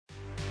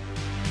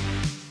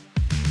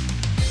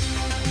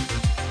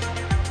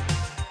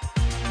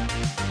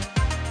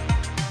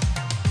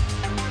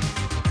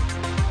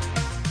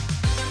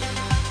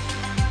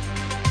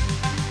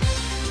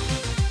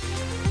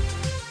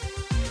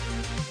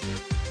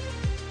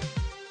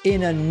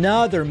In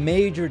another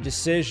major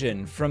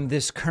decision from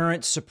this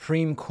current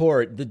Supreme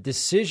Court, the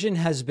decision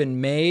has been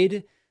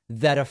made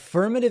that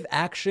affirmative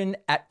action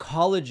at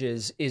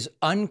colleges is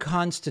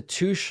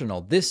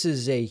unconstitutional. This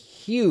is a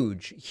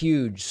huge,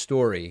 huge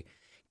story.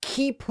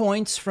 Key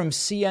points from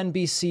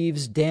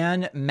CNBC's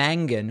Dan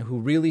Mangan, who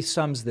really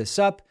sums this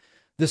up.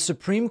 The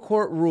Supreme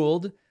Court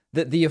ruled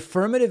that the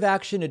affirmative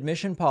action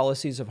admission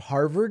policies of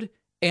Harvard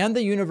and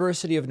the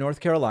University of North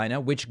Carolina,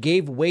 which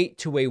gave weight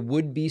to a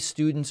would-be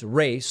student's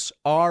race,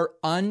 are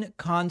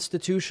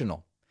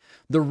unconstitutional.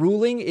 The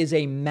ruling is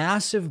a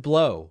massive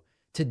blow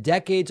to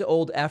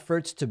decades-old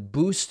efforts to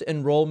boost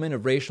enrollment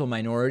of racial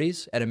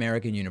minorities at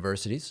American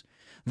universities.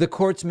 The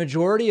court's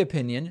majority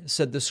opinion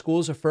said the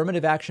school's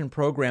affirmative action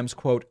programs,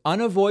 quote,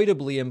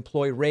 unavoidably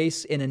employ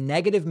race in a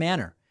negative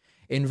manner,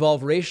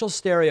 involve racial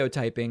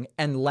stereotyping,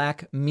 and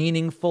lack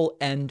meaningful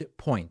end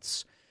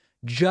points.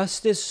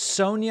 Justice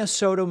Sonia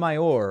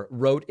Sotomayor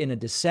wrote in a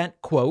dissent,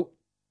 quote,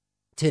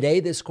 today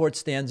this court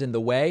stands in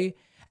the way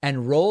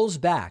and rolls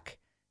back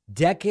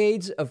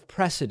decades of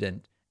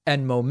precedent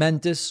and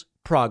momentous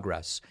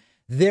progress.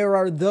 There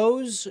are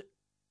those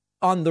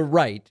on the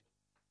right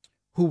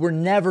who were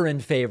never in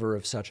favor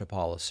of such a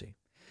policy.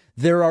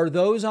 There are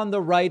those on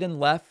the right and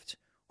left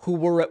who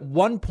were at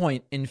one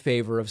point in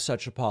favor of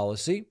such a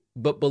policy,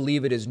 but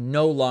believe it is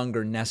no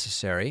longer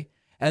necessary.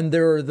 And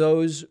there are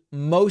those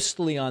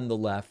mostly on the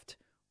left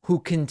who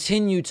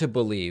continue to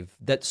believe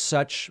that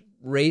such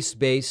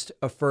race-based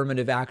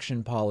affirmative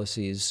action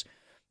policies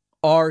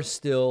are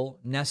still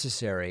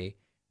necessary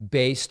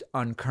based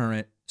on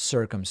current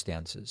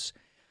circumstances.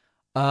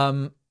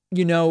 As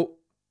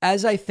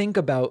I think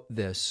about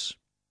this,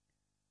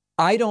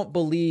 I don't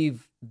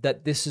believe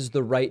that this is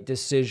the right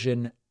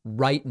decision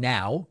right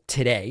now,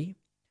 today,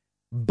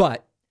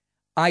 but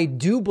I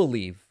do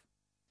believe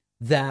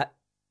that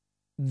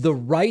the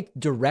right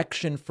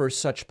direction for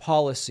such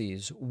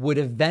policies would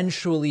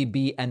eventually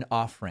be an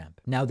off-ramp.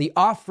 Now, the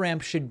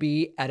off-ramp should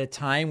be at a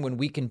time when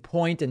we can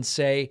point and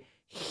say,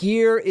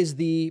 here is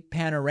the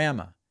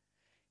panorama.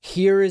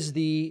 Here is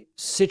the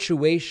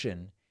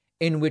situation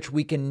in which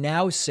we can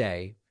now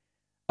say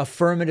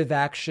affirmative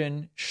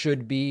action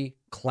should be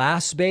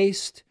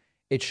class-based.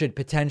 It should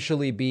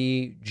potentially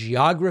be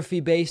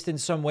geography-based in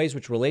some ways,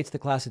 which relates to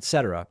class,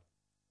 etc.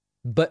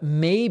 But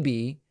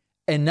maybe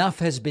enough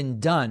has been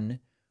done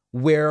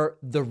where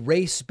the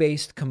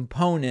race-based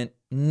component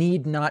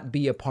need not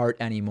be a part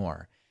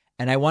anymore.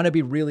 And I want to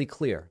be really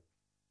clear.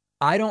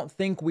 I don't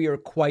think we are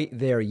quite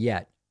there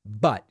yet,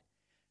 but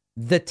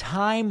the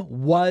time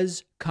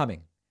was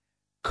coming.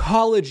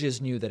 Colleges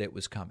knew that it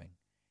was coming.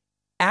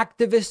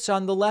 Activists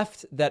on the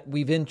left that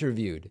we've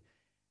interviewed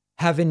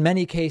have in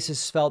many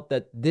cases felt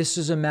that this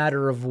is a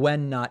matter of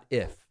when, not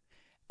if.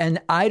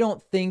 And I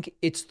don't think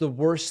it's the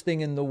worst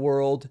thing in the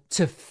world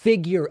to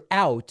figure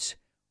out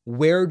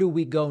where do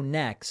we go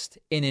next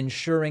in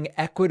ensuring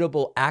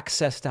equitable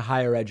access to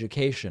higher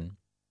education?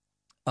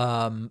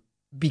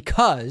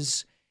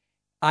 Because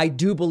I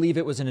do believe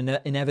it was an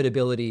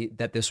inevitability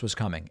that this was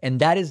coming. And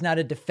that is not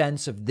a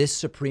defense of this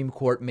Supreme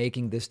Court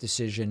making this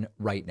decision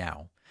right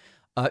now.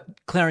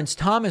 Clarence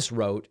Thomas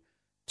wrote,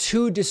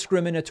 two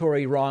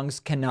discriminatory wrongs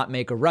cannot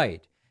make a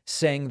right,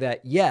 saying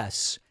that,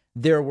 yes,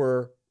 there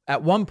were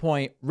at one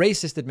point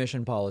racist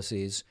admission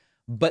policies,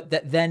 but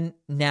that then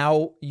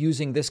now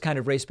using this kind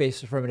of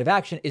race-based affirmative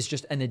action is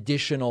just an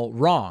additional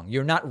wrong.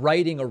 You're not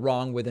righting a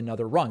wrong with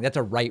another wrong. That's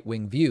a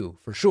right-wing view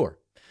for sure.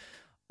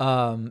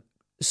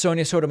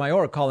 Sonia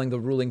Sotomayor calling the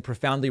ruling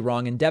profoundly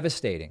wrong and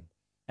devastating,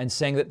 and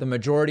saying that the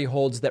majority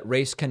holds that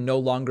race can no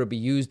longer be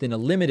used in a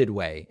limited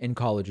way in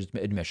college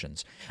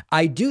admissions.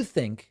 I do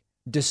think,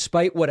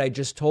 despite what I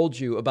just told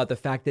you about the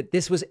fact that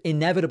this was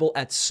inevitable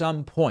at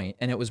some point,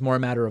 and it was more a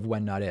matter of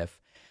when, not if,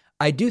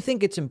 I do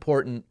think it's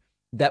important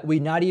that we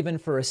not even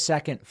for a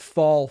second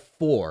fall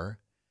for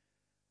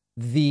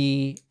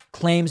the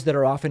claims that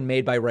are often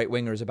made by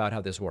right-wingers about how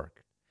this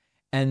works.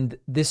 And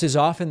this is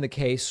often the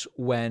case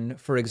when,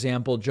 for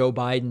example, Joe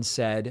Biden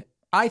said,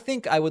 I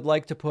think I would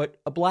like to put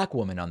a black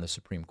woman on the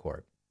Supreme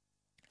Court.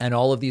 And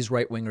all of these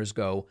right-wingers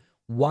go,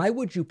 why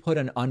would you put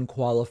an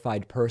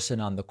unqualified person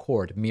on the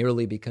court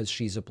merely because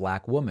she's a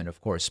black woman? Of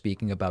course,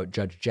 speaking about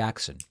Judge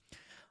Jackson.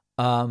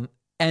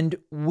 And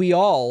we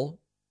all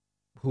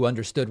who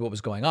understood what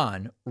was going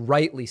on,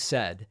 rightly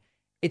said,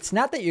 it's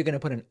not that you're going to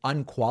put an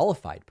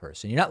unqualified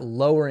person. You're not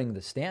lowering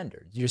the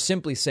standards. You're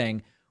simply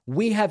saying,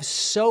 we have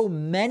so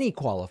many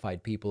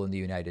qualified people in the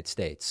United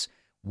States,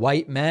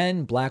 white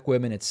men, black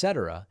women,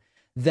 etc.,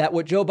 that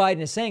what Joe Biden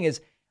is saying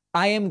is,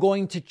 I am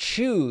going to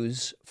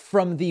choose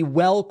from the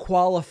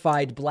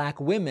well-qualified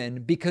black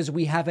women because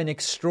we have an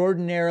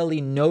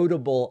extraordinarily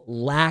notable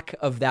lack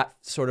of that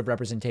sort of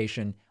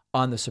representation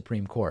on the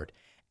Supreme Court.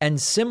 And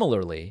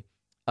similarly,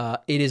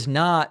 it is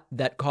not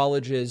that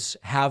colleges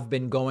have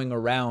been going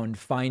around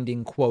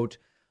finding, quote,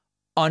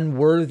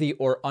 unworthy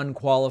or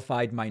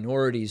unqualified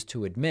minorities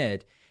to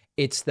admit.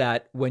 It's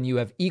that when you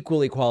have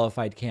equally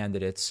qualified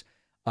candidates,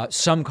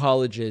 Some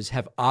colleges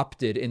have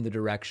opted in the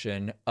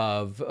direction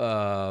of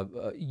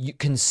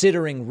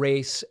considering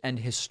race and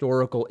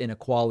historical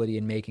inequality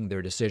in making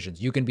their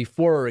decisions. You can be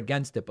for or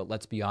against it, but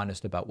let's be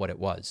honest about what it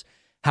was.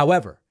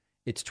 However,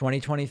 it's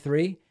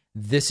 2023.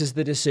 This is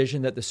the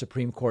decision that the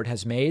Supreme Court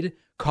has made.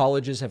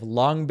 Colleges have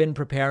long been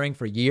preparing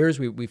for years.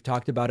 We've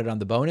talked about it on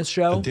the bonus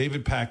show. A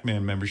David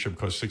Pacman membership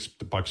costs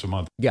 $6 a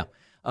month. Yeah.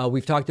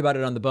 We've talked about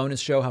it on the bonus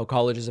show, how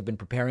colleges have been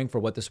preparing for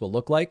what this will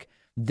look like.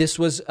 This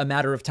was a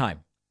matter of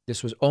time.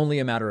 This was only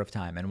a matter of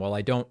time. And while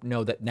I don't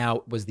know that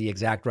now was the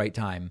exact right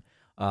time,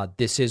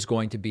 this is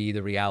going to be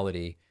the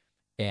reality.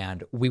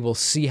 And we will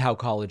see how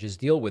colleges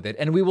deal with it.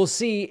 And we will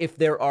see if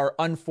there are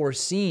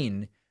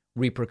unforeseen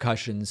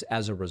repercussions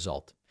as a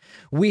result.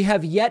 We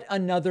have yet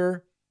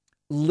another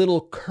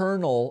little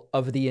kernel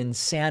of the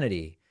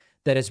insanity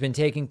that has been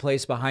taking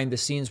place behind the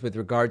scenes with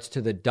regards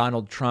to the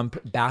Donald Trump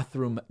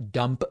bathroom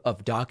dump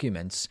of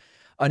documents.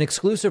 An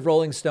exclusive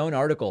Rolling Stone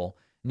article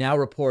now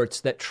reports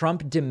that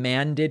Trump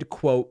demanded,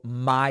 quote,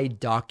 my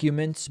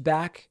documents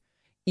back,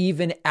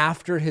 even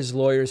after his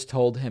lawyers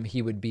told him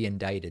he would be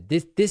indicted.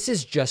 This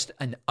is just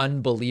an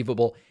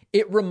unbelievable.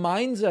 It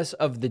reminds us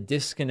of the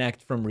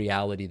disconnect from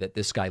reality that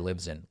this guy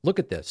lives in. Look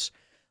at this.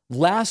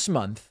 Last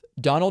month,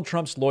 Donald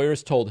Trump's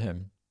lawyers told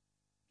him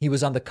he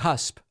was on the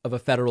cusp of a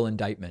federal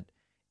indictment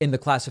in the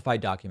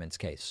classified documents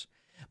case.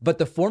 But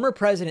the former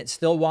president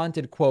still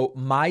wanted, quote,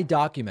 my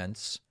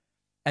documents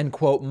and,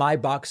 quote, my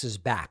boxes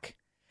back,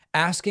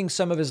 asking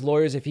some of his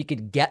lawyers if he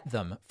could get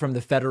them from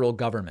the federal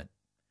government,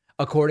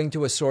 according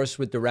to a source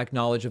with direct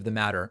knowledge of the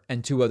matter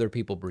and two other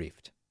people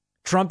briefed.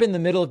 Trump, in the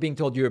middle of being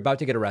told you're about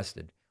to get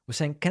arrested, was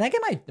saying, can I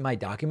get my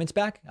documents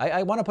back?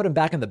 I want to put them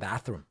back in the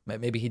bathroom.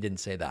 Maybe he didn't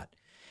say that.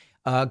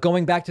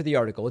 Going back to the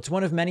article, it's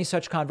one of many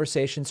such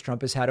conversations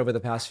Trump has had over the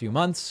past few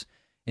months.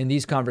 In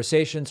these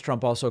conversations,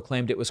 Trump also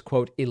claimed it was,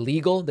 quote,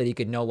 illegal that he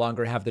could no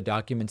longer have the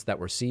documents that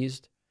were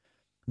seized.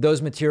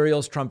 Those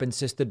materials, Trump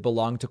insisted,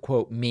 belonged to,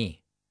 quote,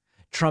 me.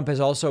 Trump has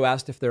also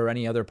asked if there are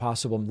any other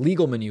possible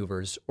legal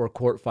maneuvers or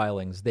court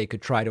filings they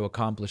could try to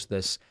accomplish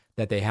this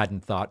that they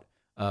hadn't thought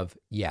of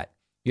yet.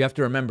 You have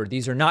to remember,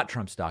 these are not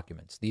Trump's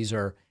documents. These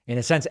are, in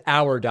a sense,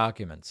 our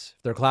documents.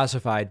 If they're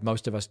classified,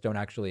 most of us don't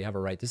actually have a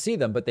right to see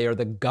them, but they are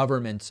the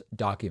government's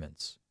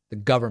documents,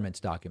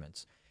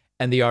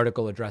 And the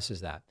article addresses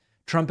that.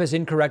 Trump has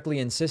incorrectly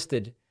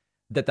insisted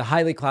that the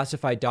highly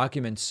classified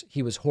documents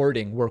he was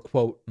hoarding were,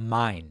 quote,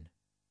 mine.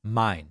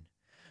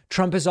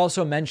 Trump has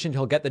also mentioned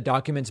he'll get the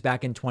documents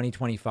back in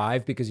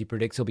 2025 because he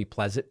predicts he'll be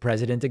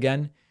president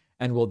again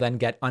and will then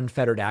get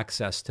unfettered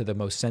access to the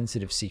most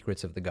sensitive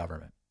secrets of the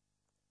government.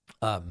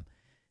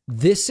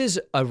 This is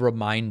a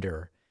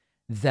reminder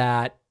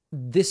that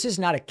this is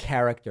not a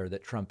character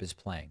that Trump is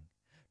playing.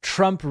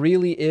 Trump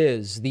really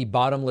is the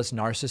bottomless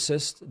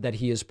narcissist that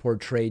he is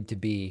portrayed to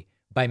be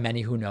by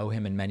many who know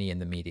him and many in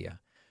the media.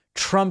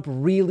 Trump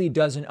really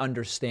doesn't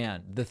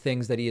understand the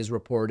things that he is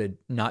reported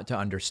not to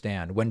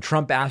understand. When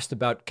Trump asked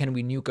about, can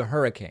we nuke a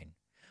hurricane?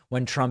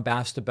 When Trump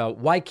asked about,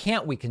 why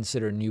can't we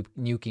consider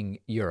nuking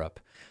Europe?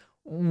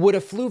 Would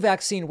a flu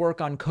vaccine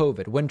work on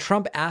COVID? When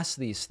Trump asked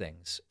these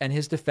things and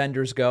his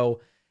defenders go,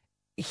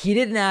 he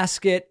didn't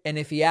ask it. And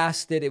if he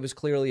asked it, it was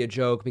clearly a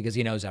joke because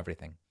he knows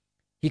everything.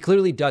 He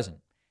clearly doesn't.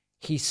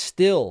 He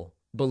still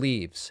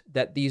believes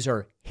that these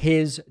are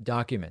his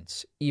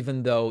documents,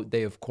 even though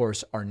they, of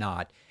course, are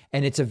not.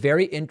 And it's a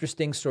very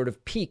interesting sort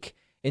of peek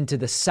into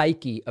the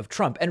psyche of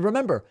Trump. And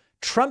remember,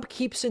 Trump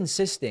keeps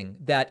insisting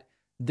that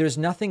there's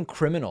nothing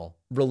criminal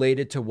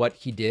related to what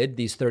he did,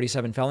 these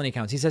 37 felony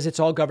counts. He says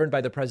it's all governed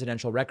by the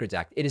Presidential Records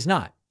Act. It is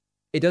not.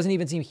 It doesn't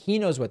even seem he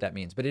knows what that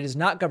means, but it is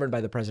not governed by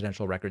the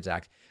Presidential Records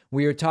Act.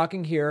 We are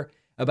talking here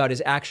about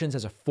his actions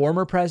as a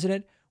former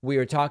president. We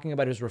are talking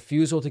about his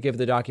refusal to give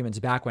the documents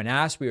back when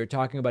asked. We are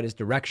talking about his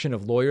direction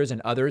of lawyers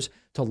and others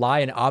to lie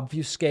and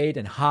obfuscate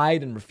and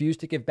hide and refuse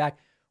to give back.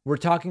 We're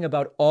talking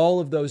about all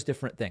of those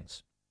different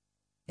things.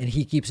 And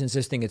he keeps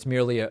insisting it's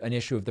merely an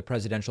issue of the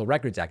Presidential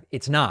Records Act.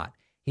 It's not.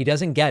 He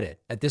doesn't get it.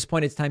 At this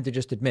point, it's time to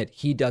just admit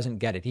he doesn't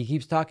get it. He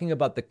keeps talking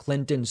about the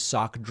Clinton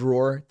sock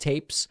drawer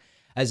tapes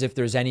as if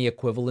there's any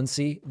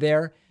equivalency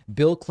there.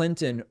 Bill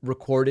Clinton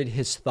recorded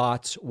his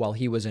thoughts while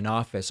he was in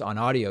office on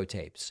audio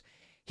tapes.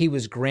 He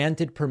was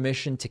granted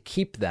permission to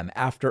keep them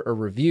after a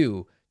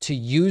review, to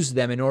use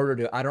them in order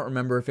to, I don't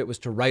remember if it was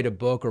to write a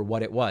book or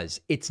what it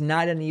was. It's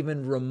not an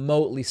even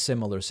remotely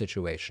similar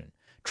situation.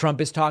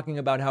 Trump is talking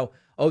about how,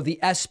 the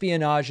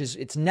espionage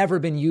it's never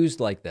been used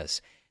like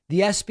this.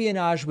 The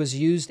espionage was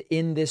used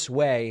in this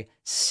way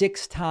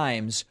 6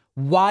 times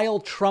while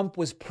Trump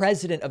was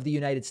president of the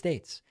United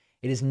States.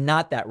 It is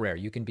not that rare.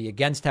 You can be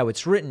against how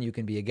it's written. You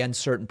can be against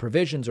certain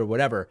provisions or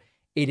whatever.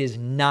 It is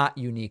not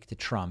unique to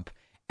Trump.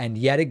 And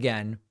yet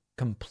again,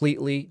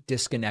 completely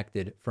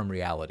disconnected from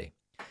reality.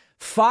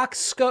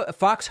 Fox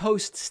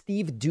host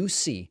Steve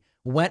Doocy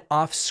went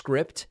off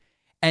script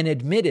and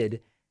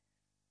admitted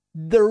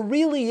there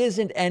really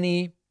isn't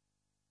any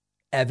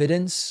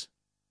evidence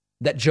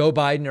that Joe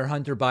Biden or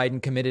Hunter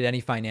Biden committed any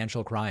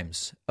financial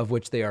crimes of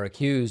which they are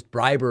accused,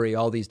 bribery,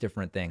 all these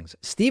different things.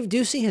 Steve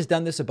Doocy has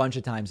done this a bunch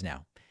of times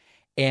now.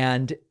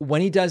 And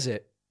when he does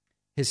it,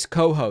 his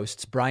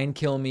co-hosts, Brian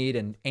Kilmeade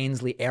and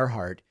Ainsley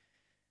Earhardt,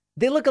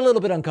 they look a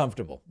little bit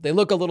uncomfortable. They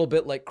look a little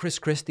bit like Chris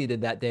Christie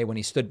did that day when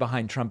he stood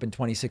behind Trump in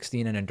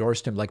 2016 and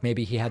endorsed him, like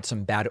maybe he had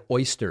some bad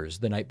oysters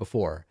the night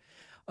before.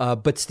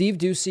 But Steve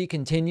Doocy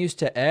continues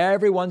to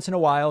every once in a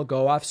while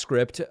go off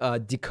script.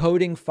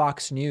 Decoding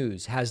Fox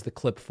News has the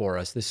clip for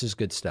us. This is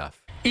good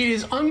stuff. It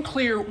is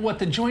unclear what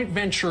the joint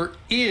venture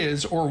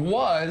is or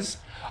was.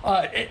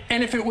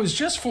 And if it was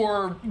just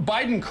for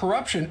Biden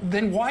corruption,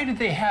 then why did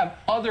they have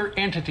other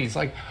entities?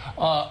 Like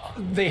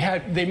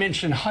they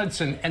mentioned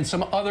Hudson and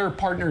some other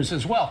partners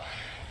as well.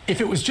 If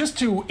it was just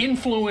to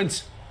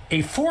influence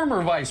a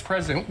former vice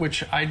president,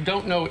 which I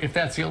don't know if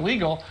that's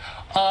illegal,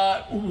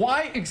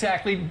 why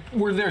exactly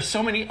were there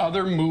so many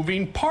other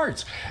moving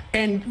parts?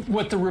 And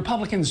what the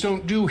Republicans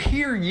don't do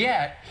here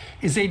yet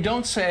is they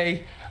don't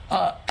say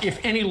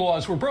if any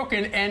laws were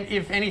broken and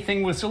if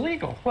anything was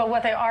illegal. Well,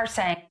 what they are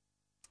saying.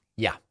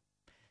 Yeah,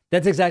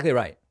 that's exactly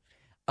right.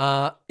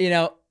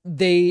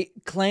 They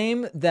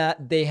claim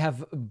that they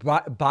have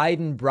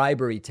Biden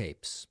bribery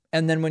tapes.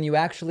 And then when you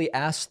actually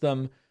ask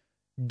them,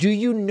 do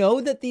you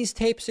know that these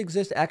tapes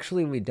exist?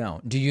 Actually, we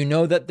don't. Do you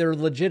know that they're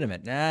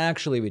legitimate?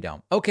 Actually, we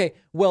don't. Okay,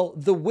 well,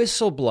 the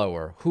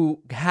whistleblower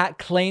who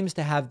claims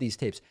to have these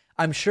tapes,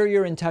 I'm sure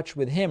you're in touch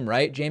with him,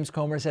 right? James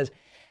Comer says,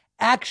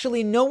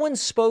 actually, no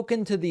one's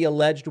spoken to the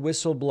alleged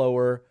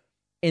whistleblower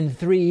in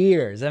 3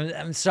 years.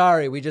 I'm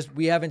sorry,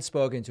 we haven't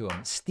spoken to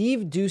him.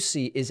 Steve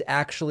Doocy is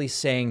actually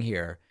saying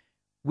here,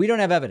 we don't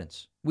have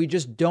evidence. We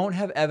just don't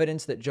have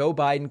evidence that Joe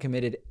Biden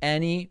committed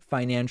any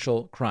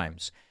financial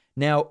crimes.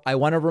 Now, I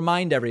want to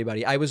remind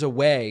everybody, I was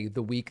away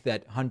the week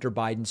that Hunter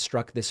Biden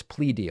struck this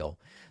plea deal.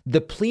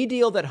 The plea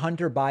deal that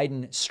Hunter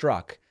Biden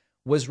struck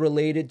was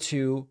related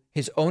to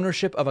his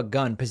ownership of a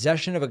gun,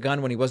 possession of a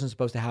gun when he wasn't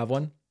supposed to have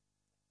one,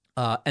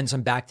 and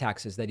some back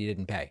taxes that he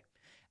didn't pay.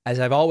 As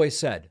I've always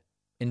said,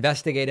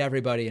 investigate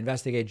everybody,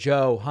 investigate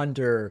Joe,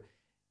 Hunter,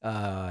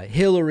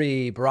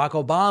 Hillary, Barack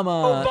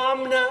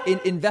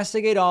Obama.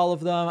 Investigate all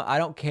of them. I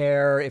don't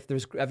care if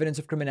there's evidence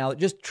of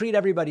criminality. Just treat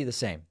everybody the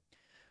same.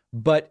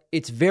 But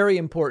it's very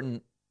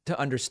important to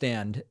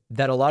understand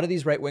that a lot of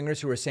these right-wingers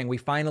who are saying we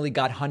finally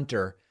got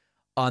Hunter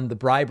on the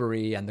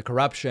bribery and the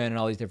corruption and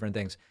all these different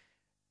things.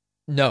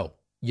 No,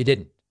 you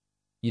didn't.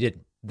 You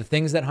didn't. The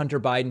things that Hunter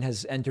Biden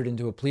has entered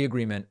into a plea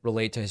agreement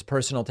relate to his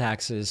personal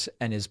taxes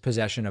and his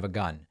possession of a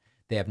gun.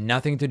 They have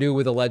nothing to do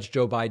with alleged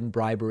Joe Biden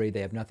bribery. They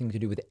have nothing to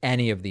do with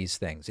any of these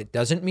things. It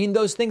doesn't mean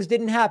those things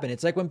didn't happen.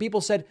 It's like when people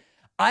said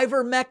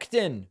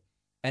ivermectin.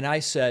 And I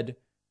said,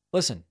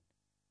 listen,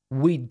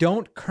 we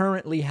don't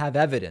currently have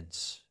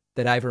evidence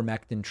that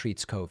ivermectin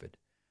treats COVID.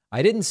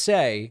 I didn't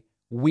say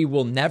we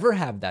will never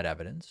have that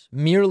evidence.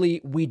 Merely,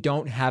 we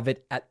don't have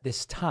it at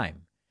this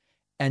time.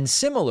 And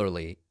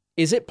similarly,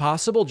 is it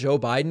possible Joe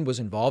Biden was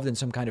involved in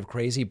some kind of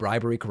crazy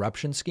bribery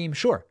corruption scheme?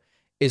 Sure.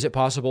 Is it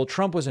possible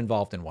Trump was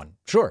involved in one?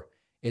 Sure.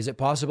 Is it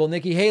possible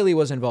Nikki Haley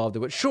was involved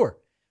in it? Sure.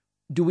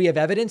 Do we have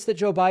evidence that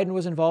Joe Biden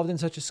was involved in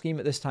such a scheme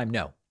at this time?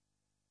 No.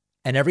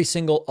 And every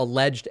single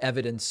alleged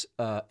evidence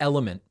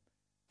element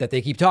that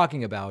they keep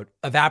talking about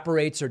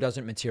evaporates or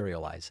doesn't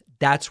materialize.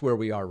 That's where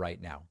we are right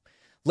now.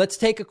 Let's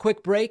take a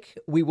quick break.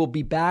 We will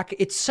be back.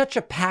 It's such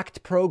a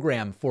packed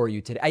program for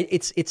you today.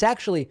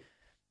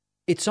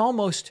 It's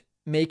almost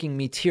making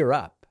me tear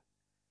up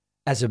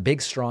as a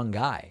big, strong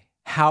guy.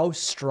 How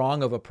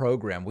strong of a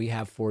program we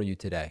have for you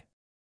today.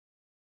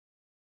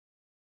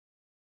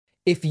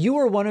 If you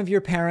or one of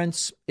your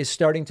parents is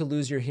starting to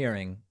lose your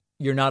hearing,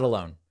 you're not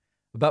alone.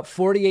 About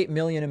 48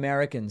 million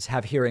Americans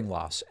have hearing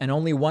loss, and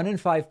only 1 in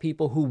 5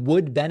 people who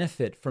would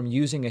benefit from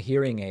using a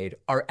hearing aid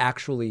are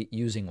actually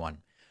using one.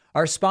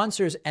 Our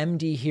sponsors,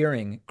 MD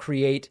Hearing,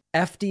 create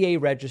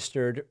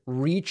FDA-registered,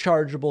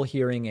 rechargeable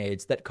hearing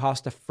aids that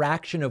cost a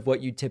fraction of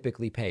what you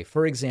typically pay.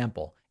 For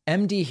example,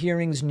 MD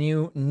Hearing's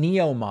new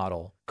Neo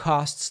model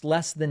costs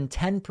less than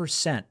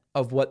 10%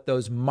 of what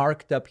those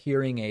marked up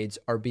hearing aids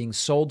are being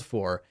sold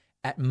for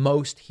at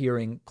most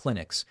hearing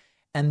clinics.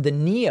 And the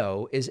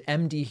Neo is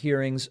MD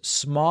Hearing's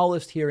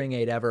smallest hearing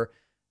aid ever.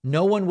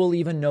 No one will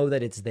even know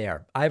that it's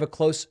there. I have a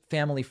close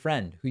family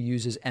friend who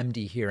uses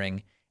MD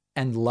Hearing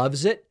and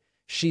loves it.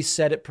 She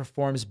said it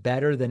performs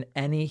better than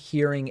any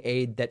hearing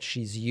aid that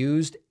she's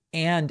used,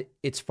 and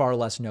it's far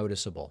less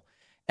noticeable.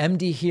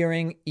 MD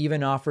Hearing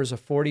even offers a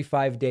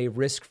 45-day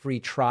risk-free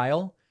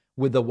trial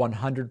with a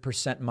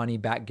 100%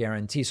 money-back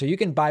guarantee. So you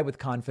can buy with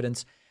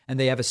confidence, and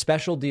they have a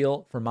special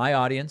deal for my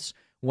audience.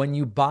 When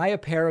you buy a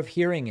pair of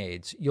hearing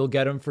aids, you'll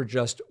get them for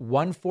just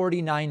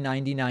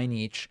 $149.99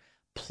 each,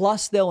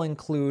 plus they'll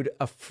include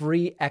a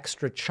free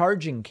extra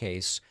charging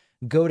case.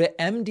 Go to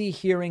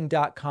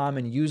mdhearing.com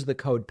and use the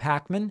code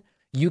PACMAN.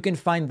 You can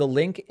find the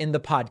link in the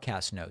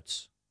podcast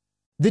notes.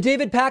 The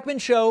David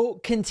Pakman Show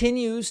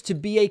continues to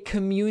be a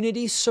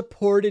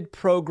community-supported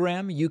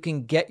program. You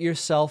can get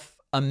yourself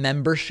a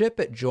membership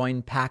at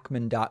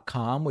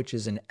joinpakman.com, which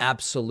is an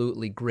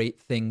absolutely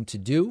great thing to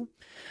do.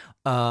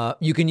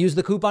 You can use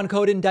the coupon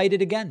code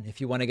Indicted again if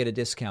you want to get a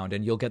discount,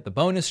 and you'll get the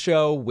bonus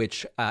show,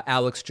 which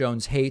Alex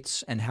Jones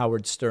hates and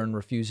Howard Stern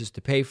refuses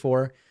to pay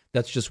for.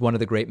 That's just one of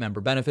the great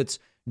member benefits.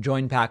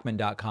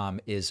 JoinPakman.com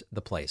is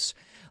the place.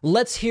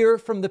 Let's hear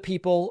from the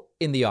people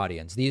in the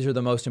audience. These are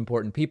the most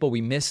important people. We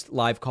missed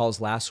live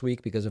calls last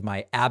week because of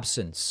my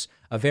absence,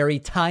 a very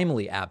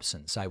timely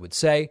absence, I would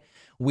say.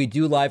 We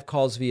do live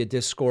calls via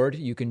Discord.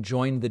 You can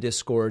join the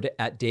Discord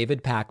at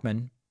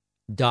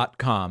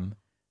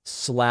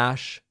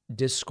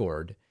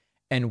davidpakman.com/Discord.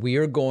 And we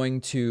are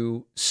going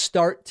to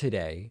start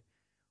today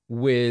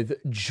with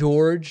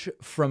George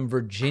from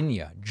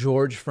Virginia.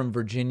 George from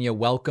Virginia,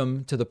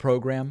 welcome to the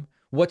program.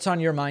 What's on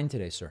your mind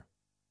today, sir?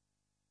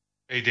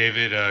 Hey,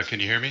 David, can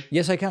you hear me?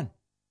 Yes, I can.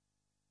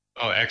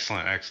 Oh,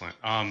 excellent.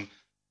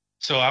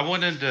 So I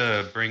wanted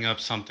to bring up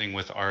something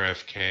with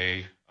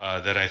RFK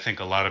that I think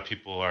a lot of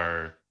people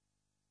are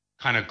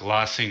kind of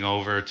glossing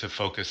over to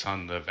focus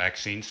on the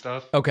vaccine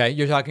stuff. Okay,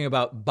 you're talking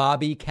about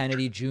Bobby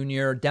Kennedy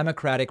Jr.,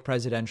 Democratic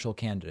presidential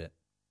candidate.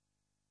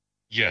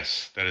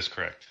 Yes, that is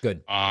correct.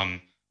 Good.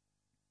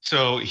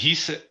 So he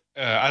said,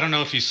 I don't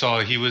know if you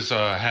saw, he was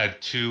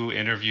had 2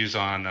 interviews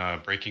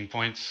on Breaking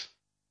Points.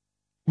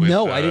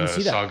 No, I didn't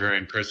see that. Saagar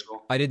and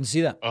Crystal. I didn't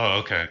see that. Oh,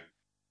 okay.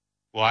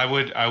 Well,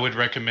 I would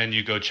recommend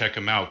you go check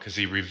him out because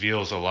he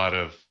reveals a lot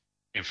of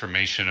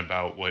information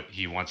about what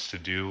he wants to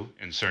do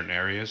in certain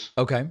areas.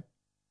 Okay.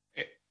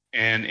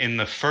 And in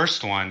the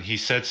first one, he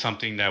said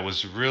something that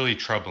was really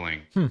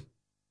troubling.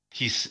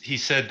 He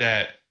said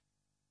that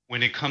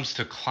when it comes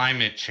to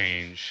climate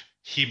change,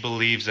 he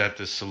believes that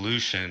the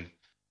solution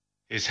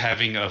is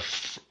having a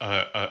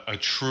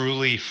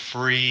truly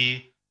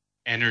free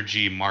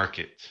energy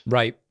market.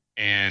 Right.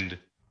 And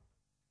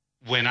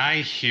when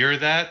I hear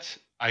that,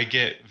 I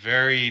get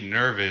very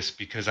nervous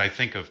because I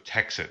think of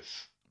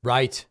Texas.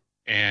 Right.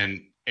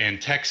 And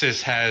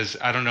Texas has,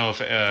 I don't know if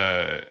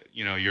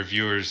your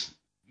viewers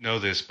know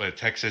this, but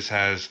Texas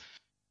has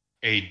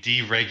a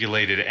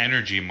deregulated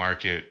energy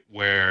market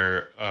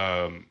where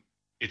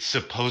it's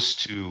supposed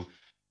to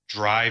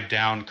drive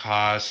down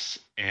costs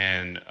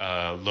and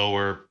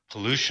lower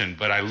pollution.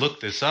 But I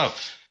looked this up.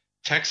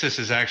 Texas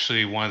is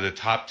actually one of the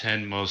top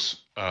 10 most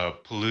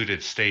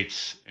polluted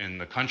states in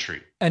the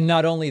country. And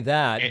not only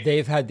that,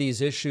 they've had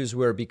these issues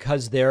where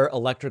because their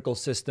electrical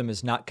system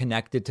is not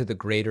connected to the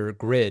greater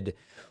grid,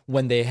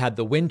 when they had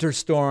the winter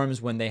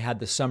storms, when they had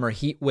the summer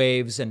heat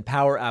waves and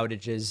power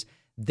outages,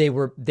 they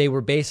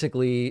were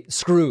basically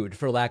screwed,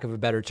 for lack of a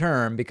better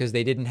term, because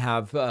they didn't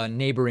have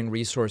neighboring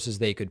resources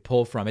they could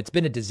pull from. It's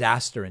been a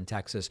disaster in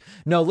Texas.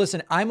 No,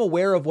 listen, I'm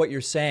aware of what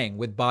you're saying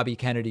with Bobby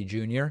Kennedy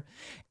Jr.,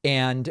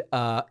 and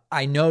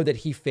I know that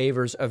he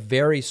favors a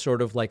very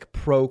sort of like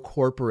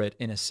pro-corporate,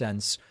 in a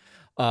sense,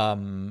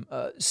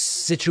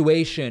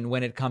 situation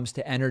when it comes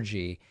to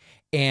energy.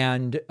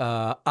 And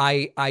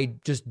I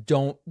just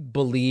don't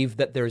believe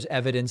that there's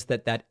evidence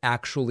that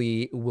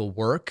actually will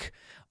work.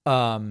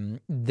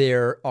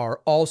 There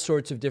are all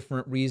sorts of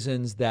different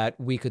reasons that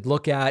we could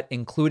look at,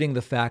 including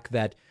the fact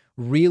that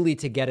really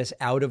to get us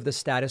out of the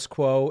status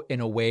quo in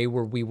a way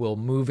where we will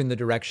move in the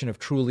direction of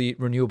truly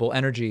renewable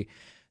energy,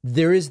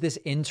 there is this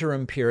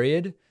interim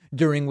period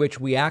during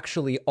which we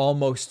actually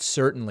almost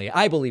certainly,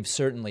 I believe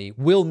certainly,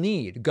 will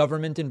need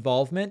government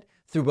involvement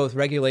through both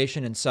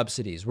regulation and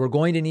subsidies. We're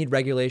going to need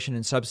regulation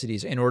and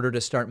subsidies in order to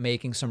start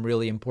making some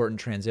really important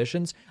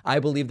transitions. I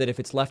believe that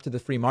if it's left to the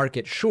free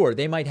market, sure,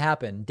 they might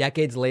happen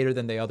decades later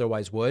than they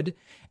otherwise would,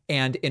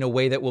 and in a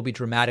way that will be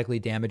dramatically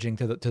damaging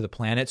to the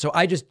planet. So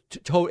I just,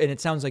 and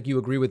it sounds like you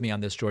agree with me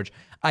on this, George,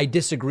 I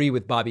disagree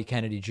with Bobby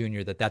Kennedy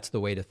Jr. that that's the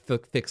way to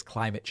fix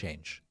climate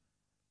change.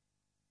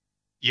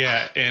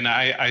 Yeah, and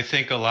I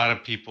think a lot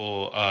of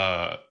people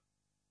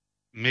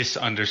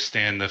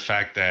misunderstand the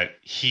fact that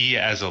he,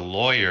 as a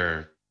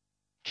lawyer,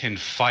 can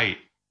fight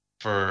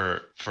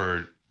for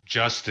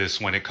justice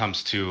when it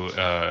comes to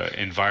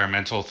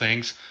environmental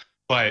things,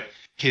 but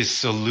his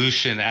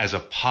solution as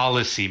a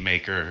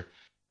policymaker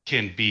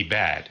can be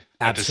bad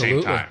at the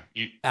same time.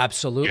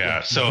 Absolutely.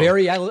 Yeah, so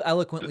very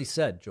eloquently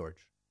said, George.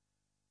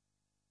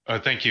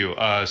 Thank you.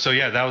 So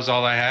yeah, that was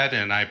all I had,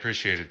 and I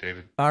appreciate it,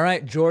 David. All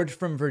right, George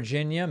from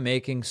Virginia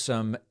making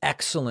some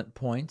excellent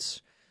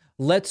points.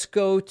 Let's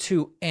go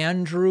to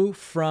Andrew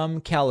from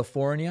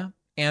California.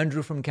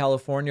 Andrew from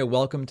California,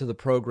 welcome to the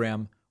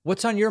program.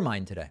 What's on your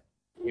mind today?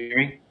 Can you hear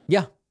me?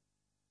 Yeah.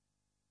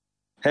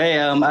 Hey,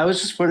 I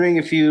was just wondering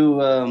if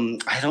you,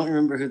 I don't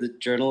remember who the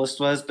journalist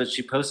was, but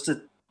she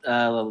posted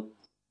a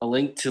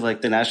link to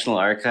like the National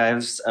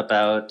Archives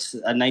about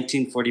a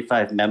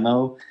 1945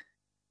 memo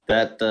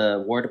that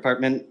the War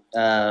Department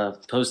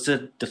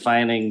posted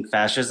defining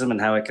fascism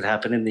and how it could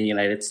happen in the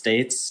United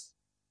States.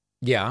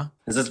 Yeah.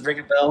 Does this ring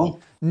a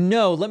bell?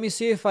 No, let me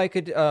see if I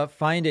could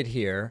find it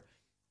here.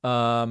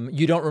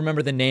 You don't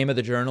remember the name of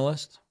the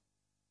journalist?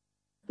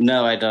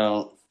 No, I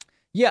don't.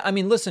 Yeah, I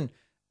mean, listen,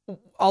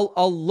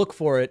 I'll look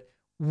for it.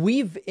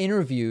 We've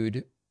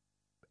interviewed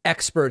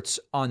experts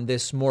on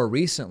this more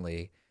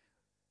recently.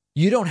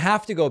 You don't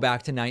have to go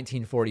back to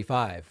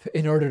 1945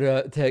 in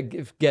order to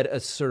get a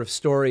sort of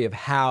story of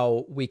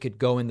how we could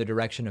go in the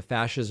direction of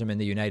fascism in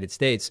the United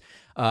States.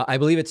 I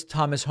believe it's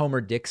Thomas Homer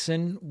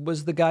Dixon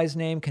was the guy's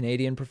name,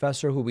 Canadian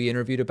professor who we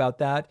interviewed about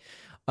that.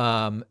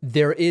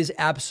 There is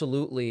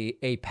absolutely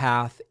a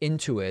path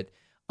into it.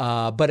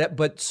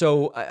 But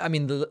so, I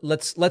mean,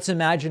 let's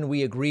imagine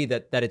we agree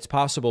that it's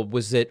possible.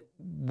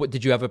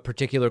 Did you have a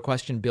particular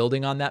question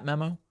building on that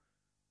memo?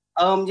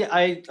 Yeah,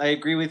 I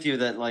agree with you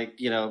that,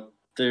 like,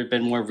 there have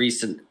been more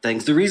recent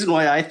things. The reason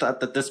why I thought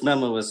that this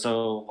memo was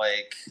so,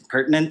 like,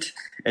 pertinent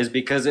is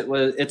because it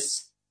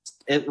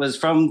was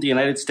from the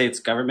United States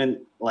government,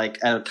 like,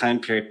 at a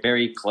time period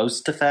very close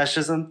to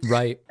fascism.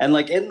 Right. And,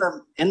 like, in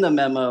the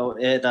memo,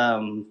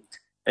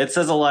 it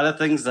says a lot of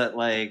things that,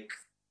 like,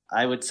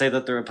 I would say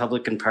that the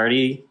Republican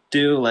Party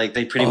do. Like,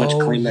 they pretty much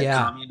claim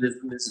that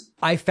communism is.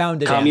 I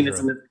found it.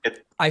 Communism Andrew. is.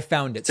 I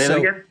found it. Say that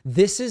again?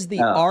 This is the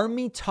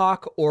Army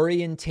Talk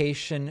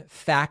Orientation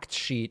Fact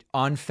Sheet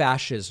on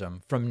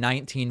Fascism from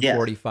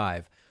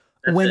 1945.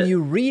 Yeah, when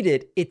you read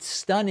it, it's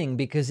stunning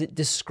because it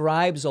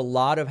describes a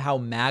lot of how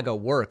MAGA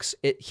works.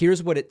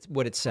 Here's what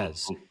it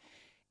says.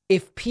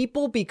 If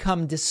people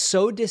become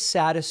so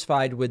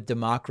dissatisfied with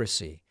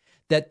democracy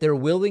that they're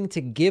willing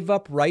to give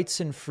up rights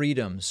and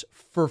freedoms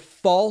for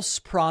false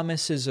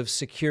promises of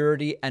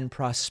security and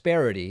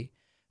prosperity,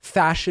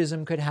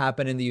 fascism could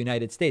happen in the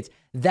United States.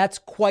 That's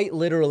quite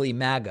literally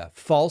MAGA,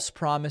 false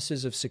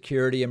promises of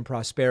security and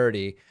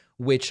prosperity,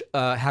 which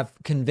have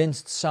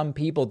convinced some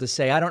people to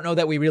say, I don't know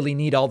that we really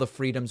need all the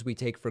freedoms we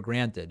take for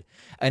granted.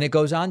 And it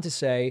goes on to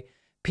say,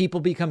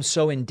 people become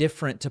so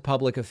indifferent to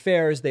public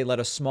affairs, they let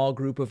a small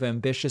group of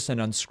ambitious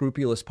and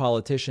unscrupulous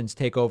politicians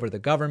take over the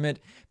government.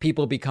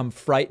 People become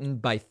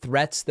frightened by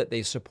threats that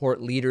they support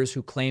leaders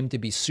who claim to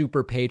be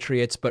super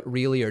patriots, but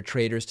really are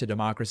traitors to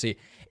democracy.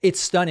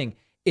 It's stunning.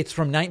 It's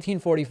from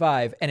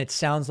 1945, and it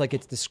sounds like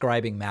it's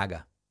describing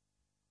MAGA.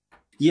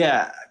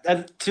 Yeah,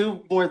 and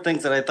two more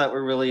things that I thought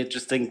were really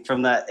interesting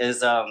from that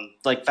is,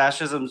 like,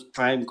 fascism's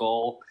prime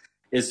goal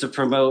is to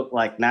promote,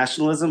 like,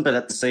 nationalism, but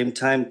at the same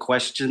time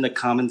question the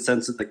common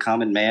sense of the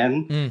common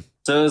man.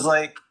 So it was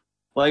like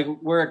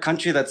we're a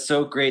country that's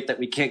so great that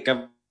we can't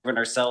govern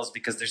ourselves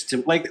because there's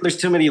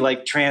too many,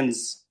 like,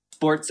 trans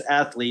sports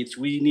athletes.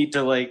 We need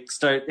to, like,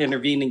 start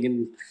intervening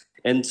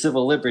in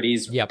civil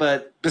liberties. Yep.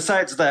 But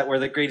besides that, we're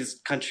the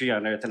greatest country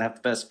on earth and have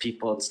the best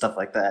people and stuff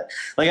like that.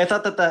 Like, I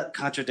thought that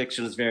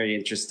contradiction was very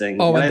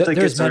interesting. Oh, and I think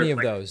there's many of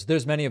those.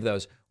 There's many of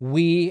those.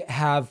 We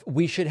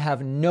should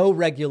have no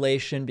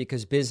regulation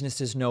because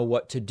businesses know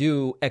what to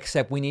do,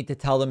 except we need to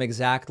tell them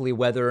exactly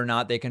whether or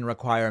not they can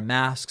require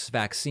masks,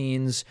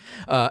 vaccines,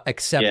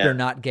 accept or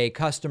not gay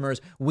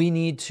customers. We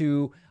need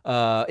to,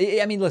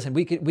 I mean, listen,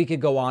 we could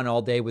go on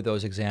all day with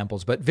those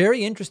examples, but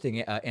very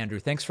interesting, Andrew.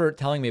 Thanks for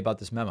telling me about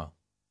this memo.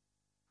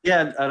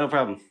 Yeah, no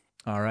problem.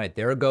 All right,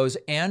 there goes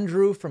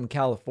Andrew from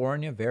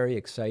California. Very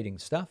exciting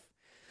stuff.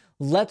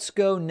 Let's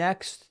go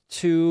next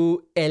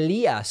to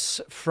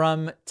Elias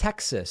from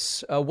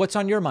Texas. What's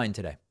on your mind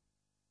today?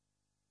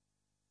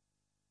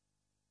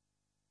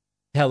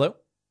 Hello?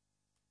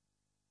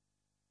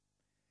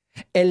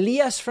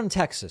 Elias from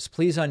Texas,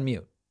 please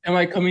unmute. Am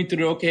I coming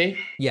through okay?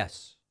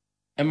 Yes.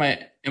 Am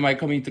I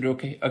coming through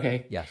okay?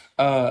 Okay. Yes.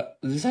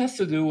 This has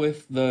to do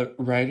with the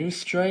writer's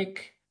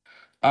strike.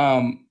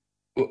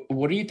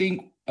 What do you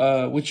think,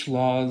 which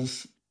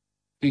laws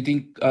do you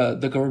think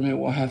the government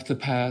will have to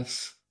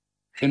pass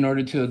in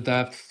order to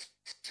adapt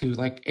to,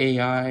 like,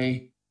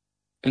 AI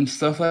and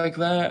stuff like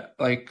that,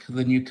 like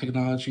the new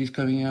technologies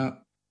coming out?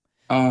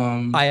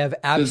 I have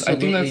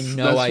absolutely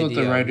no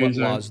idea what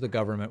laws are. the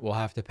government will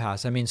have to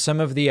pass. I mean, some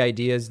of the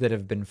ideas that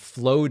have been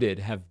floated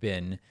have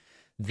been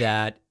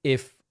that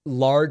if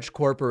large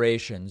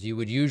corporations, you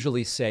would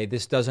usually say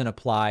this doesn't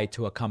apply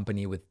to a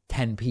company with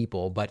 10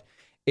 people, but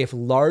if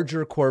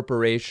larger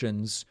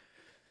corporations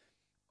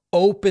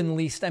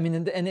openly,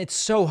 and it's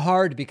so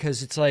hard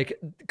because it's like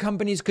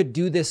companies could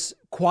do this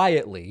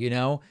quietly,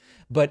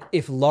 but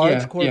if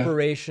large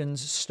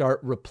corporations start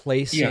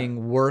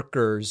replacing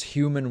workers,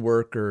 human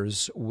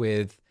workers,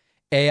 with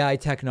AI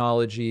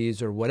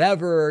technologies or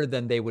whatever,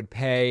 then they would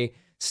pay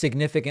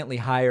significantly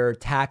higher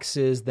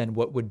taxes than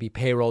what would be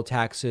payroll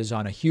taxes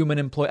on a human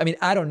employee. I mean,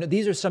 I don't know.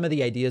 These are some of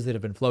the ideas that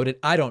have been floated.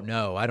 I don't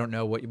know. I don't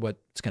know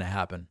what's going to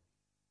happen.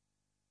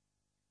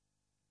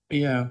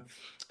 Yeah,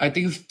 I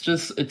think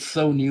it's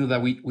so new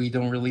that we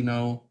don't really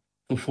know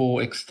the full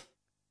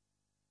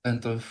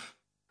extent of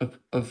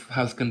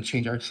how it's going to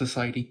change our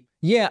society.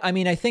 Yeah, I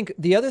mean, I think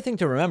the other thing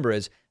to remember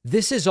is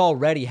this is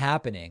already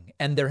happening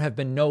and there have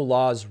been no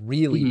laws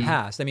really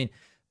passed. I mean,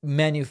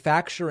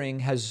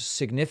 manufacturing has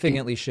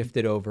significantly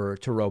shifted over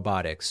to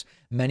robotics.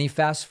 Many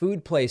fast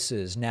food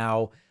places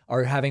now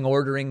are having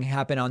ordering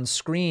happen on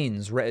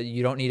screens.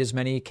 You don't need as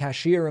many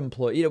cashier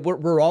employees.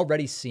 We're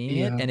already seeing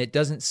it, and it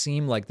doesn't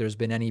seem like there's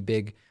been any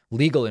big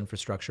legal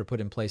infrastructure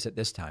put in place at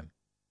this time.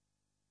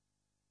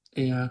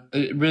 Yeah,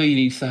 it really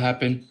needs to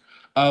happen.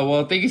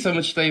 Well, thank you so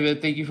much,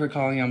 David. Thank you for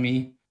calling on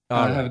me.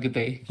 Have a good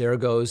day. There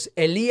goes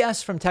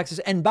Elias from Texas.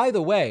 And by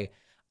the way,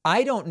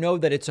 I don't know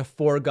that it's a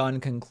foregone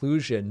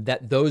conclusion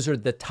that those are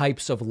the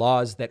types of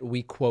laws that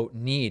we, quote,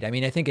 need. I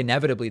mean, I think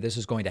inevitably this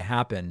is going to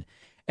happen,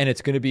 and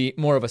it's going to be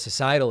more of a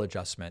societal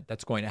adjustment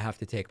that's going to have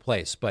to take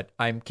place. But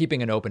I'm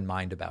keeping an open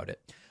mind about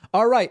it.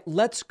 All right,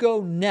 let's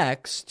go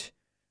next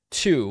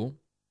to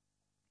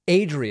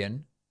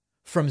Adrian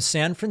from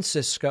San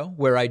Francisco,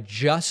 where I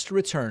just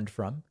returned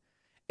from.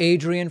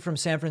 Adrian from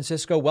San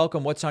Francisco,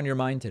 welcome. What's on your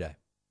mind today?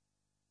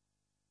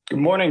 Good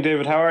morning,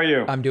 David. How are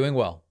you? I'm doing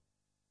well.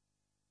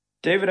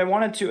 David, I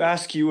wanted to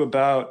ask you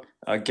about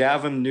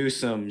Gavin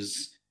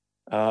Newsom's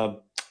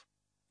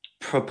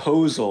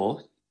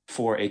proposal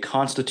for a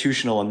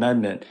constitutional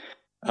amendment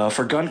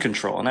for gun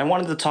control. And I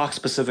wanted to talk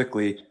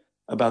specifically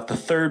about the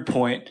third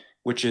point,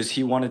 which is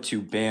he wanted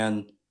to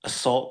ban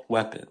assault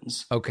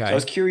weapons. Okay. So I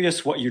was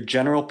curious what your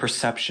general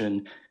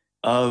perception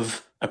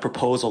of a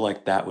proposal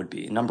like that would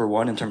be. Number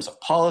one, in terms of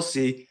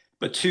policy,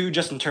 but two,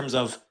 just in terms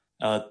of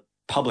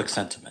public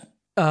sentiment.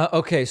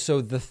 Okay,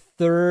 so the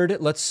third,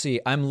 let's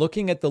see, I'm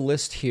looking at the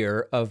list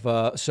here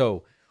of,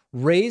 so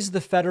raise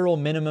the federal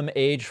minimum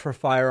age for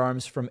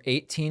firearms from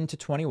 18 to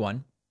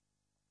 21,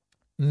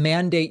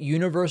 mandate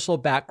universal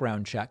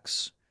background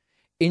checks,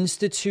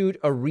 institute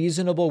a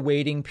reasonable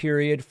waiting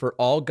period for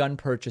all gun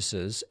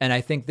purchases, and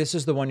I think this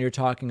is the one you're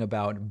talking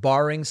about,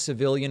 barring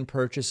civilian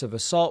purchase of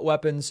assault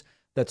weapons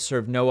that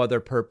serve no other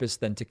purpose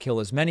than to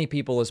kill as many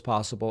people as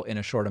possible in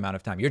a short amount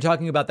of time. You're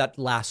talking about that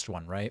last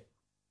one, right?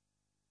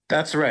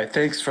 That's right.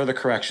 Thanks for the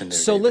correction there,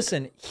 So David.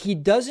 listen, he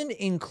doesn't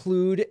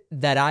include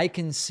that I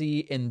can see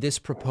in this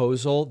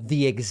proposal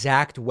the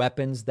exact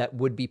weapons that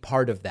would be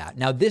part of that.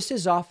 Now, this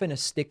is often a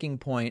sticking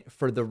point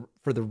for the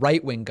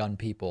right-wing gun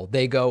people.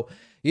 They go,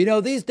 you know,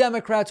 these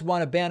Democrats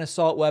want to ban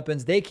assault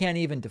weapons. They can't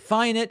even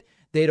define it.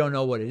 They don't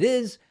know what it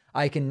is.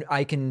 I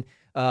can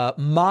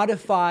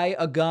modify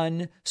a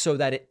gun so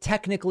that it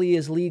technically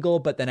is legal,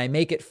 but then I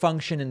make it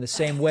function in the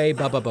same way,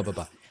 blah, blah, blah, blah,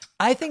 blah.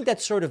 I think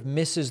that sort of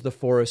misses the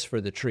forest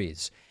for the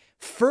trees.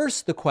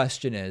 First, the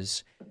question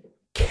is,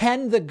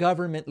 can the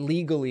government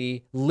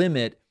legally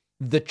limit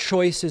the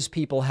choices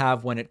people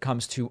have when it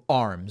comes to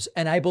arms?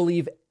 And I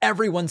believe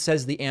everyone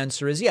says the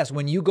answer is yes.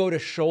 When you go to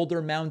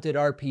shoulder-mounted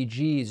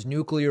RPGs,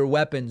 nuclear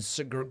weapons,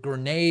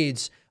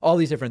 grenades, all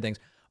these different things,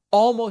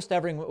 almost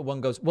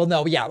everyone goes, well,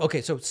 no, yeah,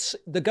 okay, so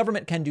the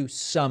government can do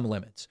some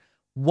limits.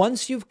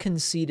 Once you've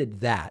conceded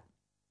that,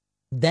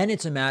 then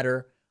it's a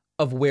matter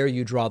of where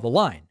you draw the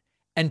line.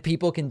 And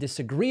people can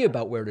disagree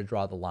about where to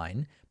draw the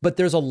line, but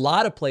there's a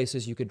lot of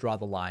places you could draw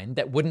the line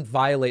that wouldn't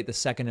violate the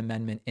Second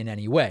Amendment in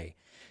any way.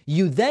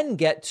 You then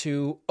get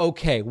to,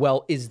 okay,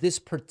 well, is this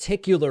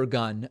particular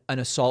gun an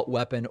assault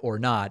weapon or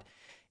not?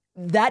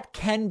 That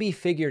can be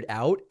figured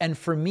out. And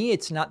for me,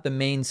 it's not the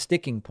main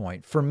sticking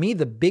point. For me,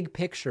 the big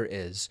picture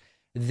is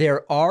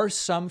there are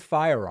some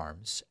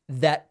firearms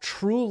that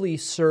truly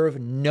serve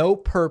no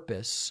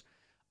purpose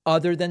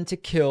other than to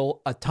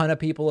kill a ton of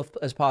people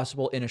as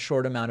possible in a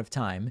short amount of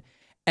time.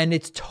 And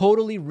it's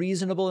totally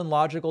reasonable and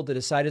logical to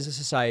decide as a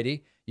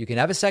society, you can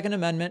have a Second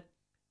Amendment,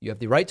 you have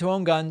the right to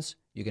own guns,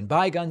 you can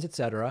buy guns,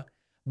 etc.,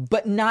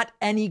 but not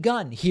any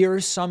gun. Here are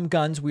some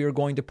guns we are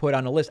going to put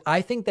on a list.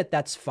 I think that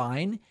that's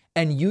fine,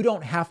 and you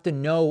don't have to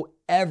know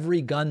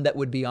every gun that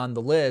would be on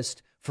the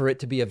list for it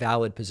to be a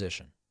valid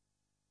position.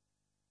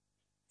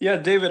 Yeah,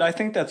 David, I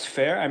think that's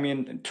fair. I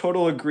mean,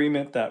 total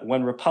agreement that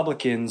when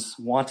Republicans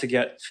want to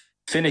get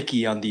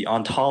finicky on the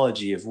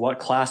ontology of what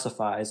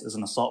classifies as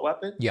an assault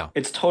weapon,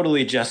 it's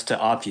totally just to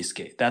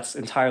obfuscate. That's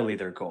entirely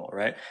their goal,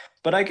 right?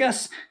 But I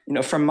guess,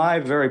 from my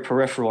very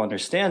peripheral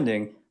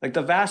understanding, like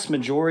the vast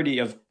majority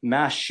of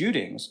mass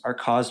shootings are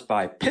caused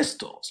by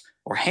pistols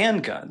or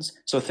handguns.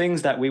 So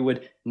things that we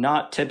would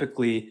not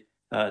typically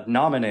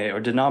nominate or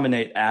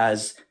denominate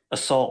as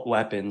assault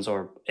weapons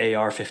or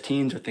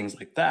AR-15s or things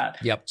like that.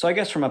 Yep. So I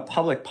guess from a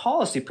public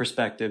policy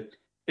perspective,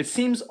 it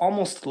seems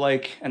almost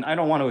like, and I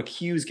don't want to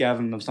accuse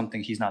Gavin of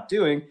something he's not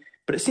doing,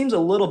 but it seems a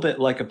little bit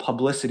like a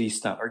publicity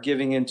stunt or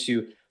giving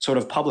into sort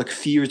of public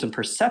fears and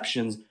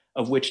perceptions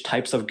of which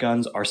types of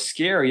guns are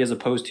scary as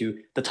opposed to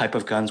the type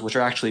of guns which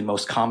are actually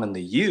most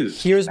commonly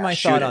used. Here's my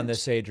thought on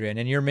this, Adrian,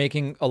 and you're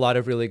making a lot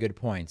of really good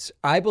points.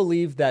 I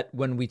believe that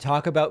when we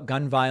talk about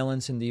gun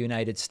violence in the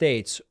United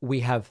States,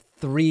 we have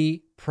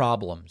three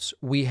problems.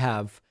 We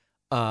have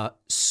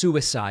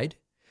suicide.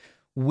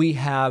 We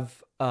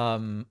have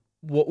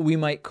what we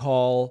might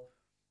call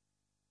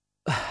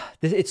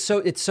it's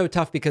so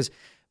tough because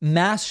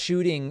mass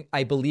shooting,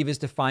 I believe, is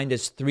defined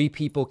as 3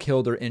 people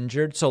killed or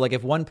injured. So like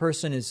if one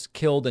person is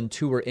killed and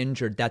 2 are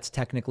injured, that's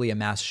technically a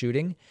mass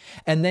shooting.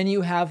 And then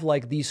you have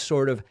like these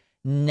sort of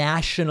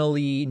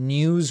nationally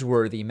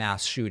newsworthy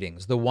mass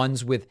shootings, the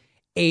ones with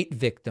 8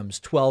 victims,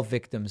 12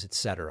 victims,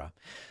 etc.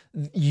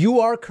 You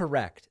are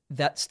correct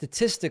that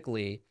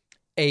statistically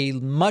a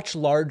much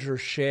larger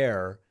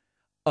share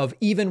of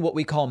even what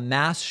we call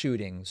mass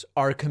shootings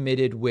are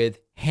committed with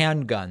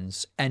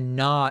handguns and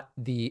not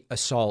the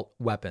assault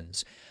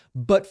weapons.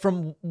 But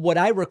from what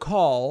I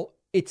recall,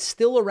 it's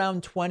still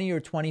around 20 or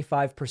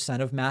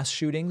 25% of mass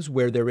shootings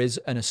where there is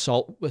an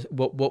assault,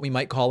 what we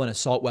might call an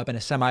assault weapon,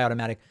 a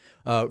semi-automatic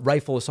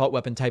rifle assault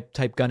weapon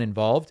type gun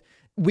involved.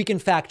 We can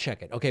fact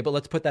check it. Okay, but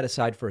let's put that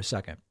aside for a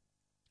second.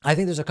 I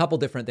think there's a couple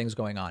different things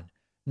going on.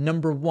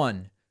 Number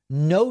one,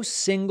 no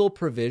single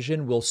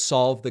provision will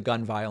solve the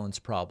gun violence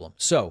problem.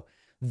 So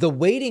the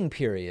waiting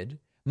period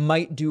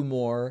might do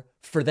more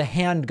for the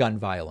handgun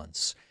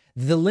violence,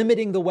 the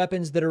limiting the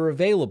weapons that are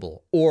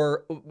available,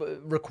 or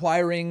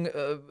requiring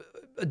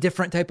a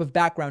different type of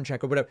background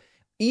check or whatever.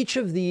 Each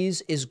of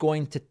these is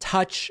going to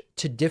touch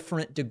to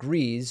different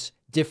degrees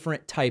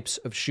different types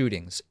of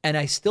shootings. And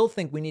I still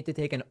think we need to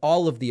take an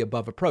all of the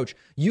above approach.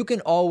 You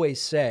can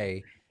always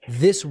say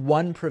this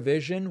one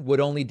provision would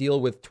only deal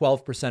with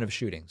 12% of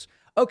shootings.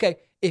 Okay,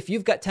 if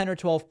you've got 10 or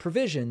 12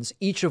 provisions,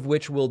 each of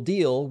which will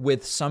deal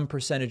with some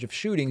percentage of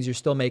shootings, you're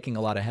still making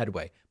a lot of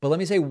headway. But let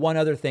me say one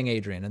other thing,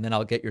 Adrian, and then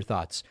I'll get your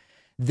thoughts.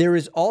 There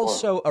is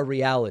also a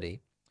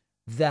reality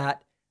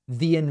that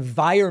the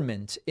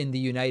environment in the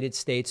United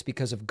States,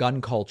 because of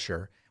gun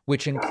culture,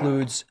 which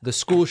includes the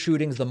school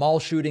shootings, the mall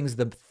shootings,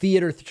 the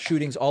theater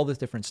shootings, all this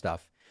different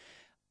stuff,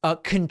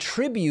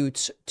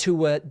 contributes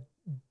to a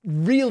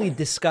really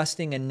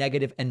disgusting and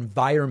negative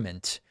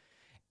environment.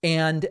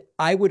 And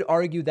I would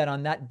argue that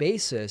on that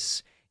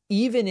basis,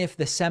 even if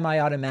the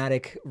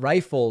semi-automatic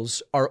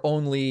rifles are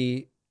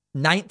only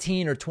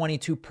 19 or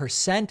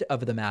 22%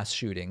 of the mass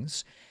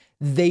shootings,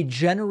 they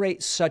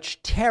generate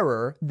such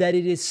terror that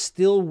it is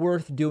still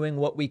worth doing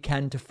what we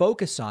can to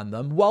focus on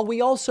them while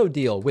we also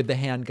deal with the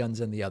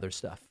handguns and the other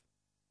stuff.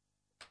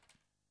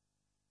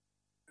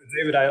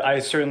 David, I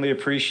certainly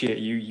appreciate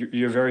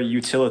your very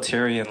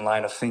utilitarian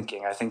line of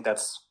thinking. I think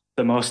that's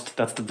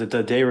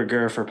the de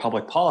rigueur for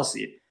public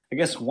policy. I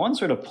guess one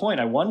sort of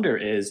point I wonder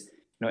is,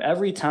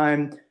 every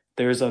time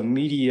there's a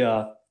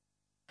media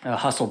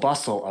hustle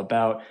bustle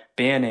about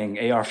banning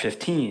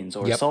AR-15s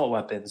or assault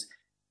weapons,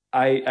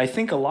 I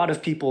think a lot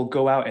of people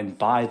go out and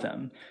buy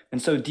them.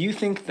 And so do you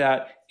think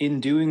that in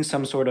doing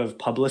some sort of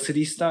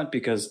publicity stunt,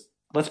 because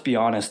let's be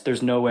honest,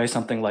 there's no way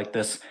something like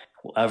this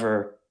will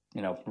ever,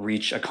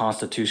 reach a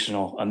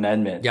constitutional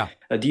amendment. Yeah.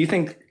 Do you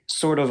think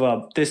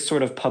this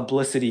sort of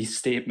publicity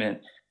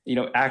statement,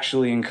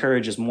 actually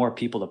encourages more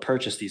people to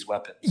purchase these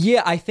weapons?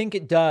 Yeah, I think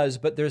it does.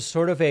 But there's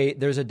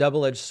there's a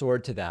double-edged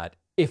sword to that.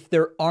 If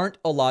there aren't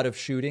a lot of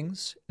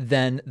shootings,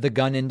 then the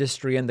gun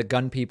industry and the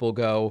gun people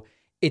go,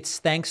 it's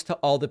thanks to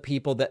all the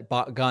people that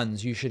bought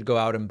guns, you should go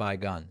out and buy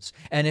guns.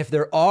 And if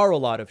there are a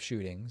lot of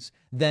shootings,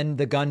 then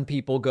the gun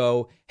people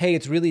go, hey,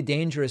 it's really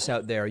dangerous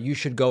out there, you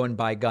should go and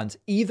buy guns.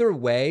 Either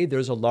way,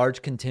 there's a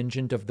large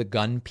contingent of the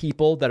gun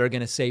people that are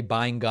going to say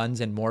buying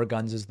guns and more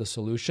guns is the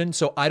solution.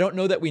 So I don't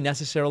know that we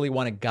necessarily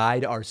want to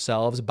guide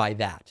ourselves by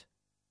that.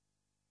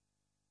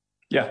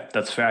 Yeah,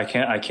 that's fair.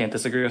 I can't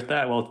disagree with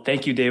that. Well,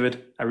 thank you,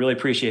 David. I really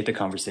appreciate the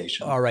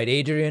conversation. All right,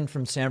 Adrian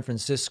from San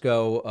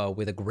Francisco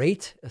with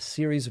a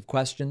series of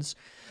questions.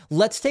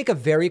 Let's take a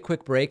very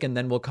quick break and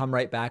then we'll come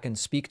right back and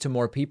speak to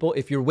more people.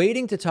 If you're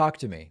waiting to talk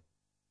to me,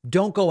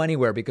 don't go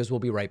anywhere because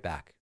we'll be right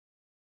back.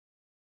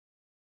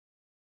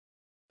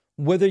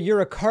 Whether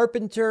you're a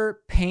carpenter,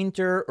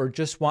 painter, or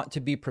just want to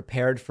be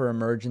prepared for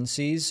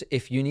emergencies,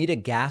 if you need a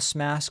gas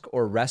mask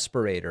or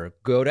respirator,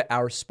 go to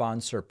our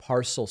sponsor,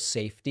 Parcel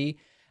Safety.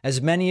 As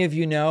many of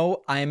you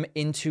know, I'm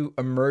into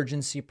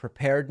emergency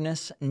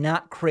preparedness,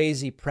 not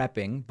crazy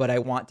prepping, but I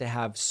want to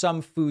have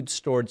some food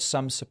stored,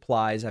 some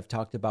supplies. I've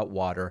talked about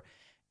water,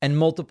 and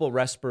multiple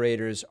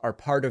respirators are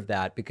part of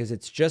that because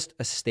it's just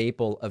a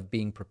staple of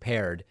being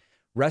prepared.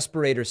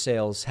 Respirator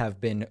sales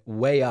have been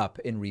way up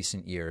in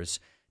recent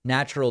years.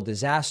 Natural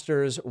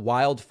disasters,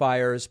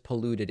 wildfires,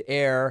 polluted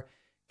air,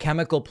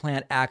 chemical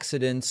plant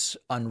accidents,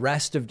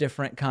 unrest of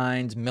different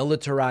kinds,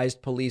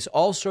 militarized police,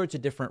 all sorts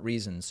of different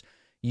reasons.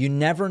 You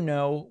never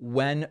know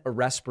when a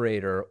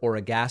respirator or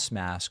a gas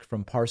mask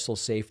from Parcel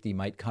Safety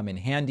might come in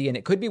handy, and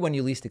it could be when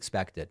you least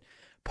expect it.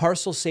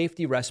 Parcel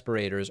Safety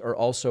respirators are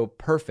also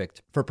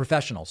perfect for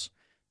professionals,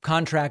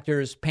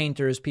 contractors,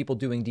 painters, people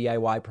doing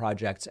DIY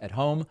projects at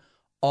home.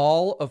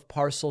 All of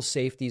Parcel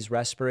Safety's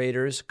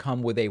respirators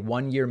come with a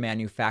 1-year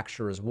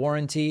manufacturer's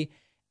warranty.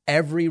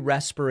 Every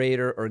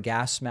respirator or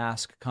gas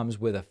mask comes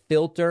with a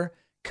filter,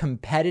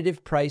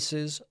 competitive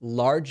prices,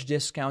 large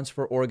discounts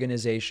for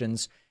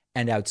organizations,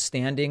 and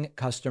outstanding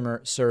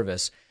customer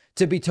service.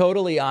 To be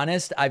totally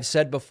honest, I've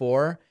said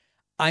before,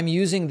 I'm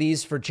using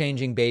these for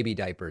changing baby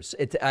diapers.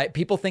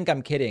 People think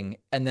I'm kidding,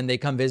 and then they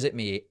come visit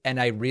me, and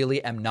I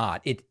really am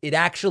not. It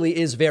actually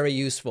is very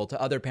useful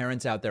to other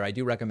parents out there. I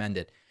do recommend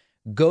it.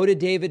 Go to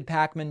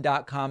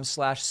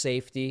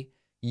davidpakman.com/safety.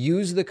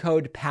 Use the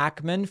code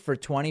PAKMAN for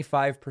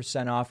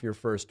 25% off your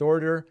first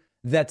order.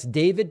 That's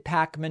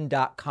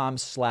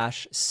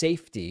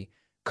davidpakman.com/safety.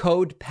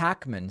 Code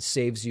PAKMAN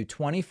saves you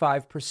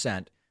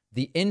 25%.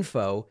 The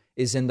info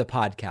is in the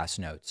podcast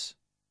notes.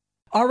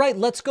 All right,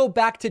 let's go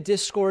back to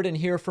Discord and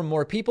hear from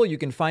more people. You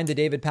can find the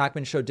David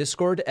Pakman Show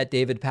Discord at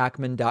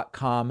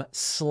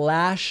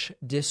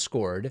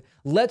davidpakman.com/Discord.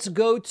 Let's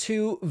go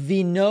to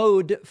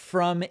Vinod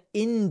from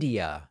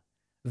India.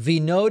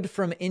 Vinod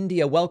from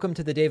India, welcome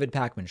to the David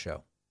Pakman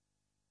Show.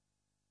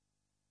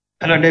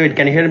 Hello, David.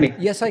 Can you hear me?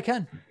 Yes, I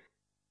can.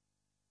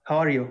 How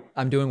are you?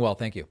 I'm doing well,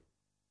 thank you.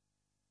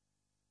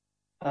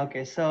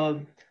 Okay,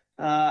 so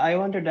I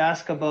wanted to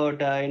ask about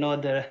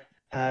the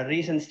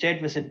recent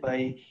state visit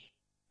by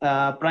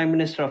Prime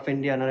Minister of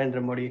India,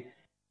 Narendra Modi,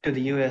 to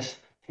the US.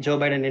 Joe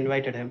Biden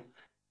invited him.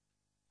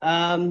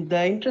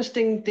 The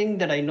interesting thing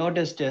that I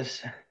noticed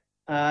is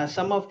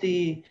some of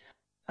the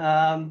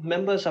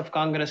members of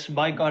Congress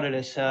boycotted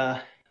his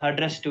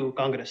address to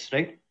Congress,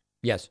 right?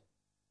 Yes.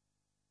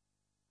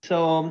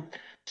 So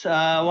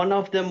one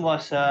of them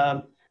was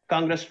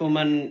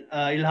Congresswoman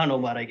Ilhan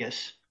Omar, I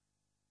guess.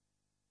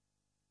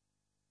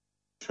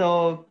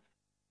 So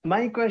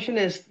my question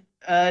is,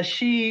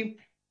 she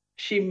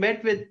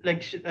met with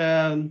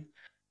the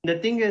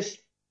thing is,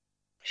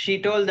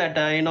 she told that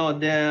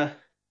the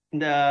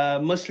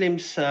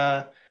Muslims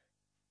are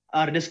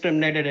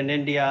discriminated in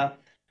India,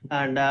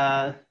 and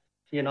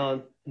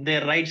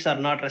their rights are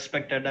not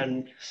respected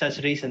and such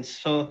reasons.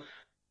 So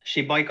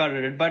she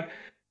boycotted it. But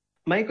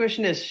my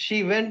question is,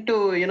 she went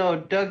to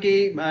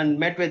Turkey and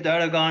met with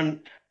Erdogan,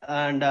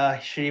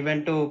 and she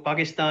went to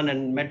Pakistan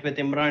and met with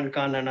Imran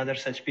Khan and other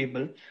such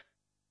people.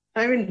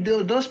 I mean,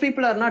 those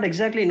people are not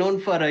exactly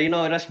known for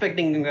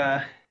respecting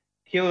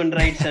human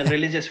rights and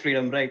religious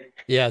freedom, right?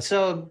 Yes.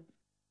 So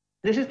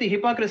this is the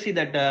hypocrisy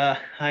that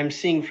I'm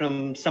seeing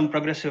from some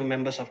progressive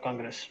members of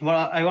Congress.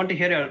 Well, I want to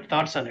hear your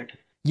thoughts on it.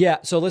 Yeah,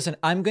 so listen,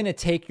 I'm going to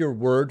take your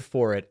word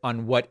for it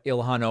on what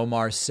Ilhan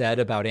Omar said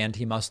about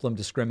anti-Muslim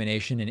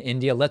discrimination in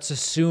India. Let's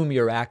assume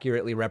you're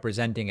accurately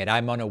representing it.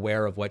 I'm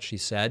unaware of what she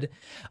said.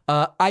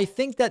 I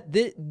think that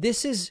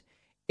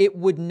it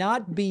would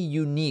not be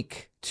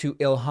unique to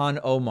Ilhan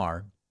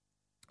Omar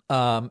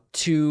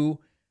to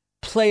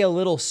play a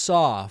little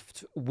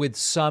soft with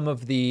some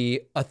of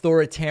the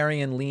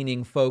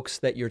authoritarian-leaning folks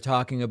that you're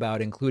talking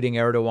about, including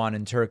Erdogan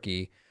in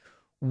Turkey,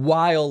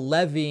 while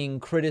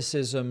levying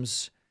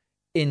criticisms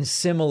in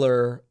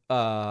similar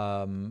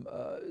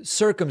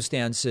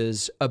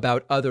circumstances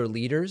about other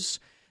leaders.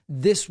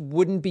 This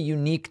wouldn't be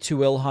unique to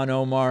Ilhan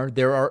Omar.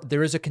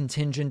 There is a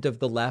contingent of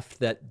the left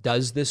that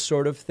does this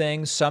sort of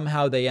thing.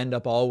 Somehow they end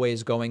up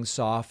always going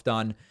soft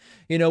on,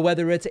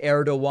 whether it's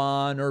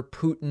Erdogan or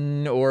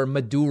Putin or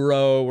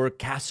Maduro or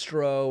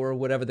Castro or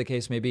whatever the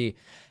case may be.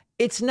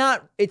 It's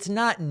not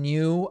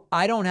new.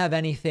 I don't have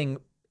anything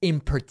in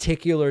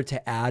particular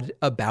to add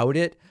about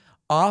it.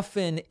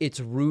 Often it's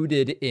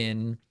rooted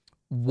in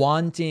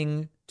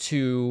wanting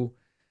to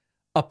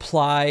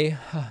apply,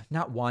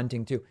 not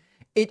wanting to,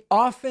 it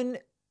often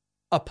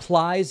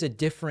applies a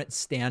different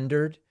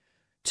standard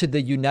to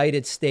the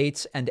United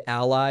States and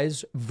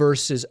allies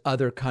versus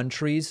other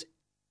countries.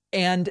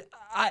 And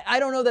I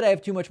don't know that I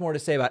have too much more to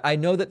say about it. I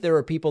know that there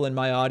are people in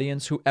my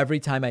audience who every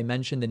time I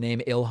mention the name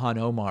Ilhan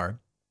Omar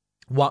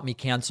want me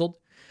canceled.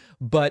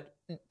 But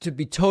to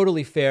be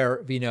totally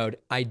fair, Vinod,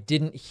 I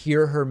didn't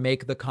hear her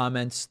make the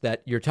comments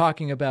that you're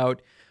talking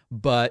about.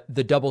 But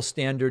the double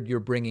standard you're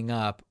bringing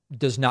up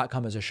does not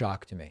come as a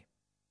shock to me.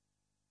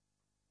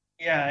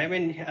 Yeah, I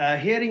mean,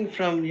 hearing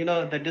from,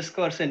 the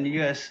discourse in the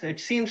US,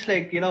 it seems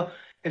like,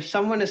 if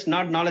someone is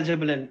not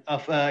knowledgeable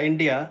of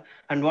India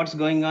and what's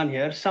going on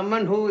here,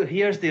 someone who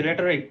hears the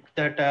rhetoric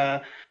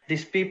that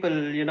these people,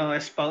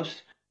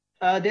 espouse,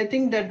 they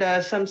think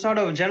that some sort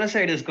of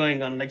genocide is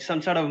going on, like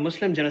some sort of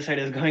Muslim genocide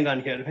is going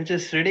on here, which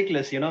is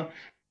ridiculous,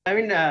 I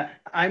mean,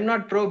 I'm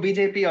not pro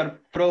BJP or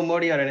pro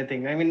Modi or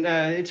anything. I mean,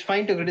 it's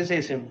fine to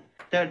criticize him.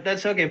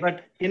 That's okay.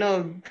 But,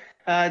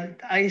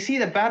 I see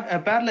the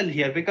parallel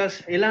here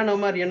because Ilhan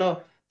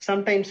Omar,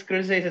 sometimes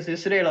criticizes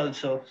Israel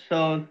also.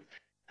 So,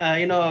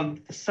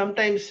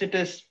 sometimes it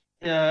is,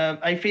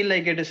 I feel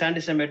like it is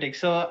anti-Semitic.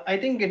 So I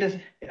think it is,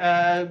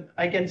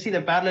 I can see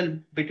the parallel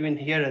between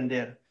here and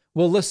there.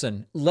 Well,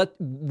 listen,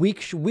 we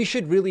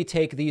should really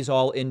take these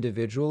all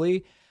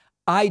individually.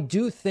 I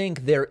do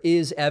think there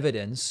is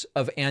evidence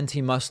of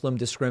anti-Muslim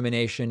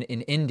discrimination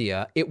in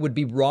India. It would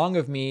be wrong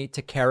of me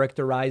to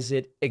characterize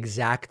it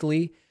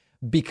exactly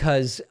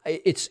because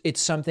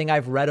it's something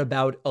I've read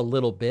about a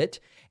little bit.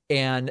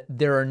 And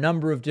there are a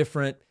number of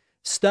different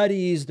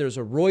studies. There's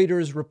a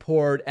Reuters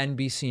report.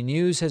 NBC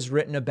News has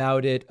written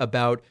about it,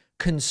 about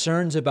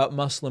concerns about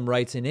Muslim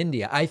rights in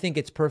India. I think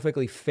it's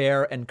perfectly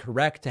fair and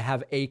correct to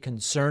have a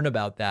concern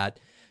about that.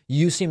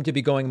 You seem to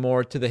be going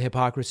more to the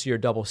hypocrisy or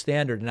double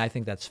standard, and I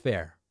think that's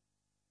fair.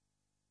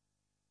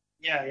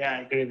 Yeah,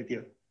 I agree with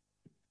you.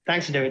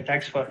 Thanks, David.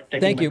 Thanks for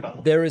taking my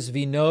call. There is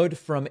Vinod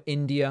from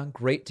India.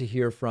 Great to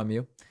hear from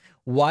you.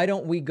 Why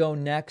don't we go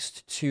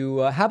next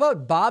to, how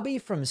about Bobby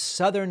from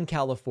Southern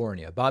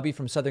California? Bobby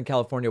from Southern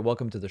California,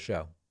 welcome to the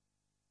show.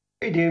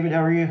 Hey, David,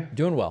 how are you?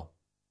 Doing well.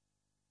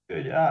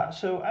 Good.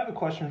 So I have a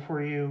question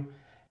for you.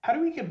 How do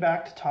we get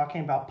back to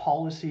talking about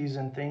policies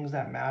and things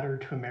that matter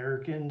to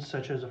Americans,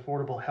 such as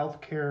affordable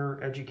health care,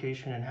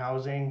 education, and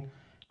housing?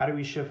 How do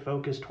we shift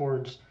focus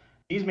towards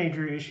these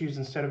major issues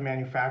instead of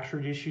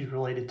manufactured issues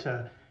related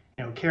to,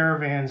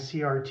 caravans,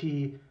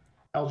 CRT,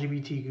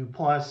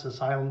 LGBTQ+,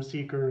 asylum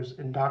seekers,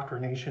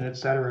 indoctrination,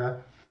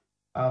 etc.?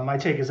 My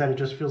take is that it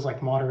just feels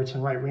like moderates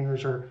and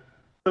right-wingers are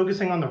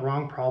focusing on the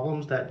wrong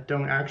problems that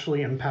don't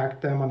actually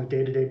impact them on a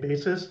day-to-day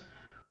basis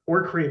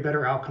or create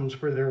better outcomes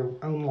for their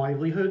own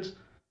livelihoods.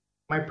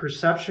 My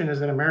perception is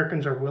that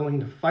Americans are willing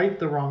to fight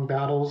the wrong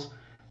battles,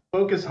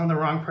 focus on the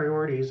wrong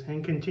priorities,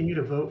 and continue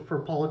to vote for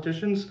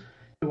politicians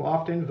who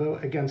often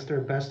vote against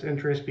their best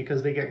interests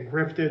because they get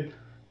grifted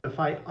to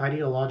fight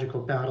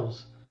ideological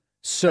battles.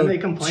 So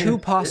two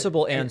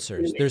possible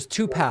answers. There's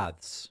two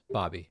paths,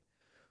 Bobby.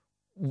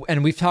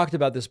 And we've talked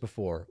about this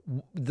before.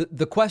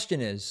 The question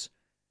is,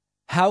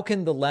 how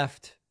can the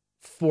left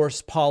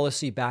force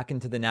policy back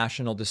into the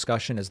national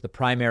discussion as the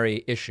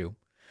primary issue,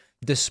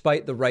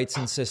 despite the right's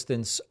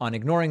insistence on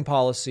ignoring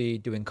policy,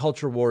 doing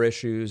culture war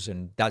issues,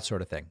 and that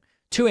sort of thing?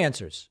 Two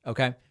answers,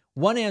 okay?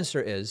 One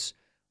answer is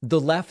the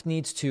left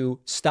needs to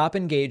stop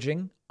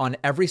engaging on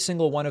every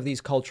single one of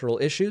these cultural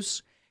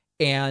issues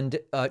and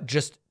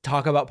just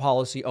talk about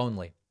policy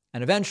only.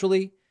 And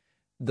eventually,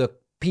 the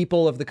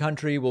people of the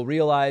country will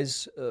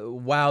realize,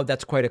 wow,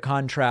 that's quite a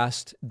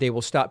contrast. They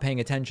will stop paying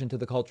attention to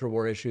the culture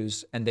war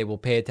issues and they will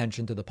pay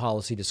attention to the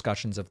policy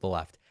discussions of the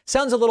left.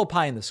 Sounds a little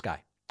pie in the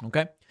sky,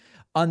 okay?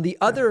 On the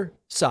other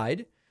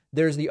side,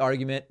 there's the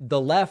argument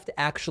the left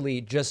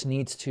actually just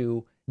needs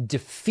to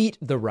defeat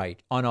the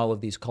right on all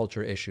of these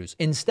culture issues.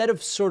 Instead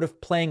of sort of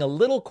playing a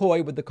little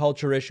coy with the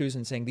culture issues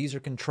and saying these are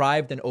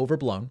contrived and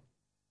overblown,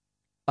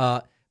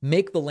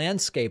 make the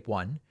landscape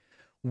one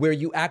where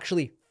you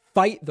actually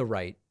fight the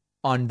right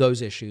on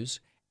those issues.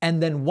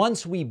 And then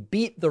once we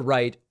beat the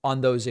right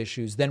on those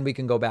issues, then we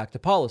can go back to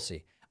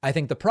policy. I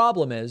think the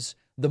problem is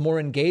the more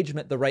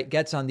engagement the right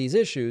gets on these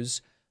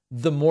issues,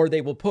 the more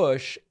they will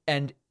push.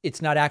 And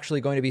it's not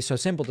actually going to be so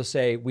simple to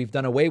say, we've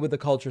done away with the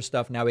culture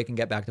stuff. Now we can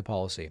get back to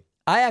policy.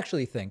 I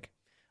actually think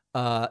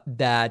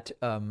that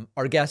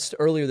our guest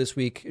earlier this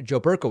week, Joe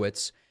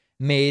Berkowitz,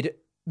 made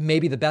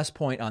maybe the best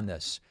point on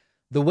this.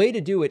 The way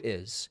to do it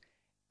is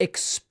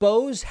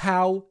expose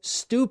how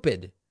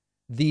stupid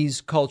these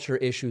culture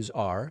issues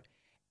are,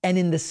 and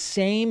in the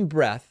same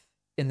breath,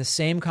 in the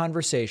same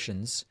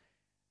conversations,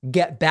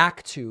 get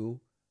back to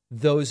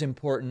those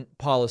important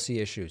policy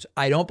issues.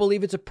 I don't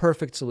believe it's a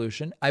perfect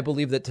solution. I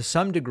believe that to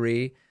some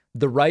degree,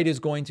 the right is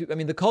going to,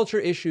 the culture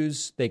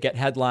issues, they get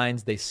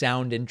headlines, they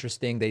sound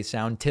interesting, they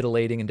sound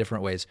titillating in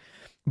different ways.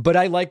 But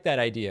I like that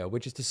idea,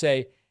 which is to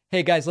say,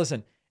 hey guys,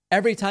 listen,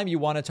 every time you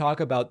want to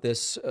talk about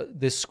this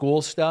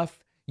school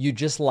stuff, you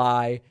just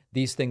lie.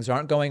 These things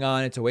aren't going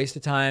on. It's a waste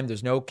of time.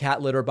 There's no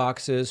cat litter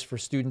boxes for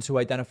students who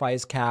identify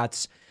as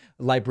cats.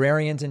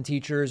 Librarians and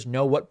teachers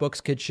know what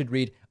books kids should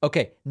read.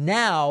 Okay,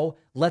 now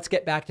let's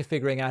get back to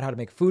figuring out how to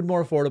make food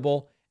more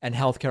affordable and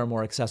healthcare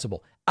more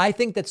accessible. I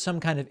think that some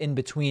kind of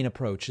in-between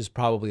approach is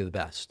probably the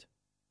best.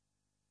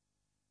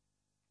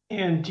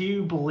 And do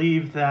you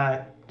believe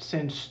that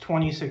since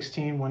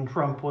 2016, when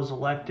Trump was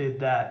elected,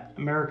 that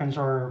Americans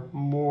are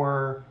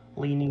more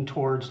leaning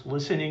towards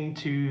listening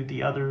to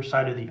the other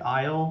side of the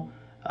aisle?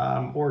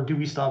 Or do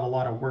we still have a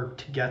lot of work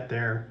to get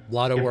there? A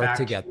lot of work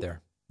to get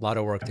there. A lot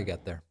of work to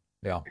get there.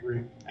 Yeah. I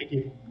agree. Thank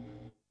you.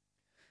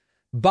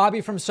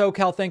 Bobby from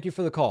SoCal, thank you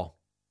for the call.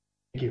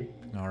 Thank you.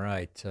 All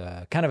right.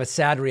 Kind of a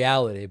sad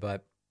reality,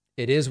 but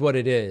it is what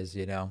it is,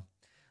 you know.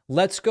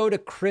 Let's go to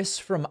Chris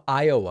from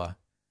Iowa.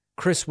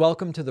 Chris,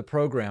 welcome to the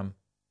program.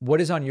 What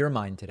is on your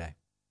mind today?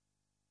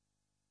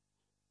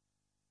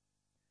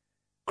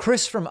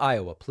 Chris from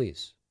Iowa,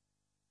 please.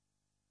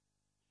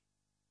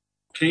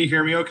 Can you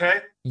hear me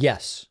okay?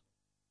 Yes.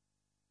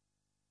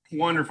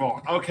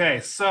 Wonderful.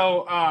 Okay,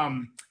 so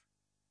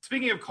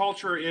speaking of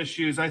culture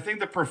issues, I think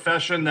the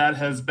profession that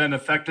has been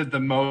affected the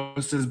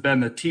most has been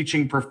the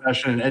teaching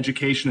profession and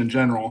education in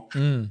general.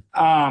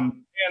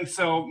 And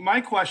so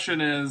my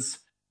question is,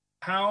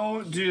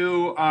 how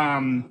do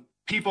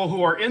people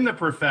who are in the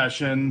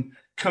profession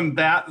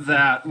combat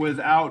that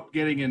without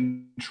getting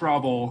in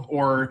trouble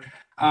or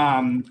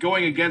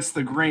going against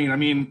the grain? I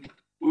mean,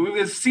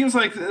 it seems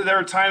like there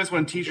are times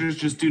when teachers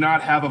just do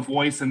not have a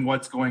voice in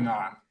what's going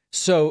on.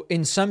 So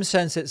in some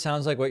sense, it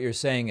sounds like what you're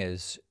saying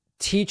is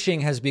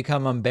teaching has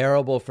become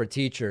unbearable for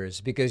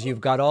teachers because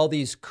you've got all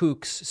these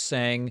kooks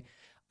saying,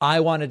 I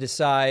want to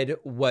decide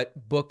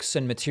what books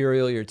and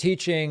material you're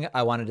teaching.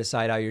 I want to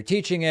decide how you're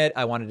teaching it.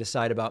 I want to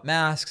decide about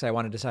masks. I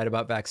want to decide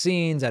about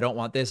vaccines. I don't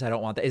want this. I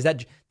don't want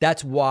that.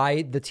 That's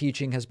why the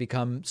teaching has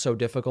become so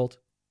difficult?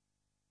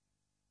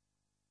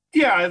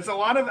 Yeah, it's a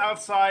lot of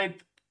outside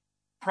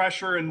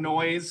pressure and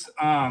noise.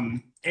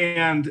 And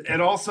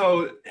it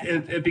also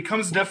it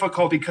becomes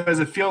difficult because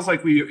it feels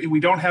like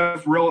we don't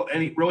have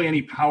really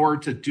any power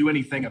to do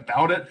anything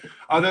about it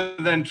other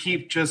than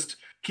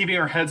keeping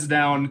our heads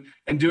down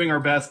and doing our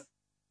best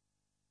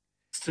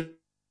to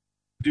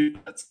do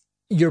that.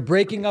 You're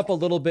breaking up a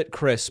little bit,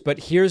 Chris,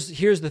 but here's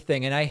the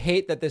thing, and I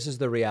hate that this is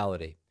the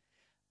reality.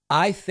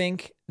 I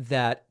think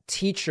that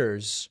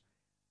teachers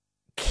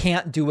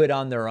can't do it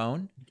on their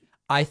own.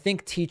 I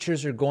think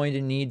teachers are going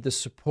to need the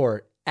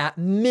support at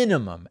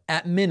minimum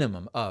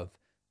of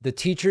the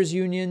teachers'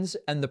 unions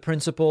and the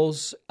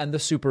principals and the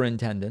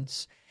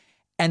superintendents,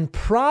 and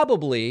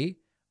probably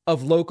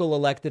of local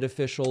elected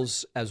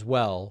officials as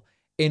well.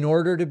 in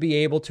order to be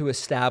able to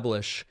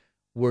establish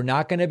we're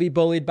not going to be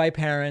bullied by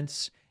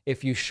parents.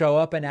 If you show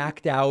up and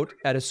act out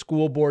at a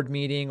school board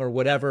meeting or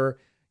whatever,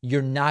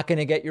 you're not going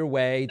to get your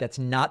way. That's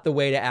not the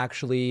way to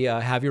actually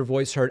have your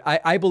voice heard.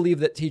 I believe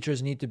that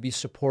teachers need to be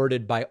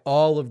supported by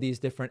all of these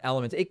different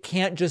elements. It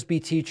can't just be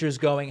teachers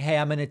going, hey,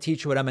 I'm going to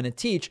teach what I'm going to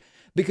teach,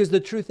 because the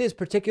truth is,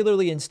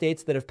 particularly in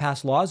states that have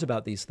passed laws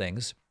about these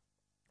things,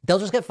 they'll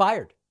just get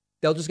fired.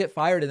 They'll just get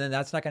fired, and then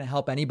that's not going to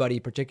help anybody,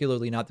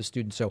 particularly not the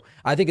students. So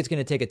I think it's going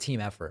to take a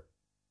team effort.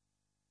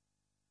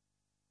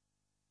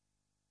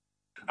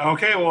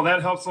 Okay, well,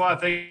 that helps a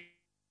lot. Thank you.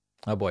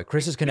 Oh, boy.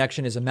 Chris's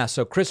connection is a mess.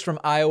 So, Chris from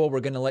Iowa, we're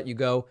going to let you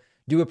go.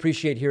 Do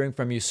appreciate hearing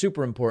from you.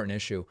 Super important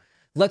issue.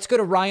 Let's go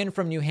to Ryan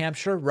from New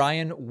Hampshire.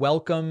 Ryan,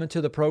 welcome to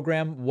the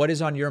program. What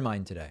is on your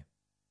mind today?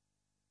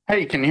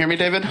 Hey, can you hear me,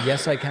 David?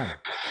 Yes, I can.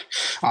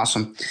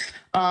 Awesome.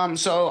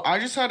 So I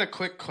just had a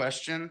quick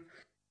question,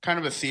 kind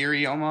of a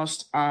theory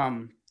almost.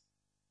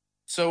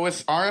 So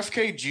with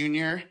RFK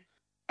Jr.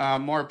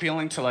 More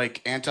appealing to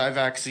like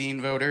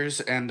anti-vaccine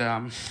voters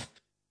and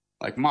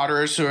like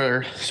moderates who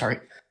are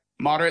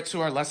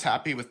less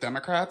happy with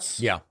Democrats.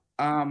 Yeah.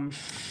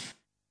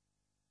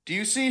 Do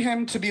you see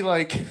him to be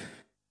like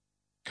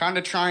kind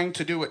of trying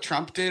to do what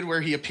Trump did, where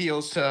he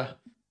appeals to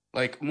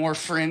like more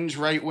fringe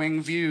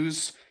right-wing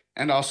views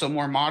and also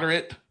more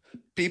moderate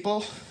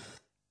people?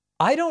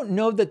 I don't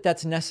know that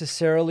that's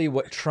necessarily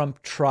what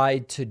Trump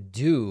tried to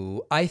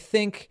do. I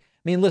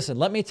mean, listen,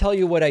 let me tell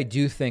you what I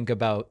do think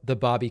about the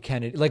Bobby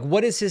Kennedy. Like,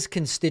 what is his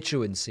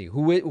constituency?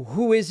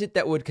 Who is it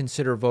that would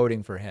consider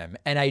voting for him?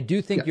 And I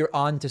do think you're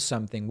on to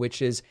something,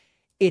 which is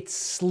it's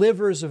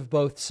slivers of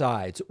both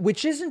sides,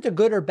 which isn't a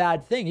good or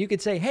bad thing. You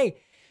could say, hey,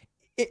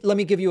 let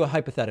me give you a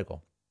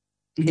hypothetical.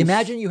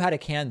 Imagine you had a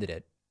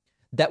candidate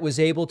that was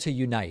able to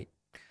unite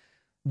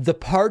the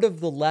part of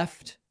the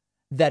left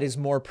that is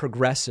more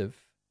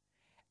progressive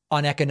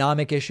on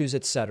economic issues,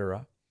 et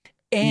cetera,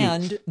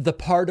 and the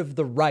part of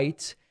the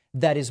right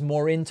that is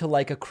more into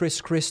like a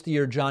Chris Christie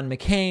or John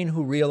McCain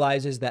who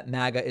realizes that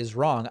MAGA is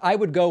wrong. I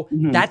would go,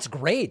 that's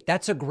great.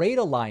 That's a great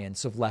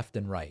alliance of left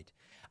and right.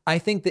 I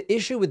think the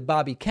issue with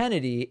Bobby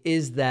Kennedy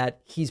is that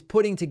he's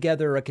putting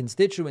together a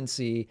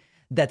constituency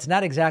that's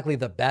not exactly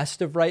the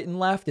best of right and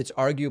left. It's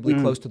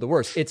arguably close to the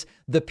worst. It's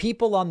the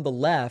people on the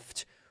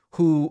left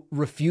who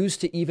refuse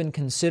to even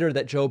consider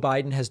that Joe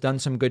Biden has done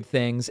some good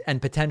things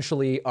and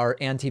potentially are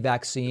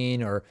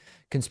anti-vaccine or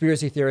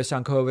conspiracy theorists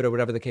on COVID or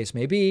whatever the case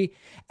may be,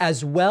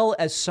 as well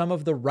as some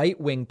of the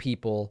right-wing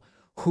people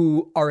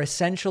who are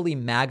essentially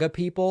MAGA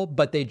people,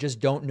 but they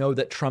just don't know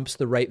that Trump's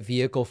the right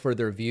vehicle for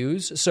their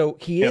views. So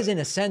he is, in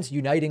a sense,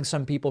 uniting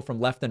some people from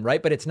left and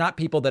right, but it's not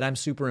people that I'm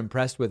super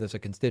impressed with as a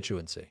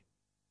constituency.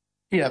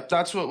 Yeah,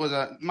 that's what was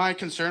my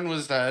concern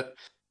was that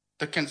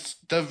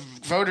the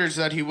voters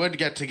that he would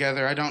get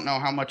together, I don't know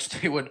how much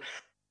they would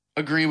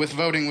agree with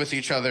voting with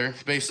each other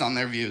based on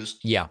their views.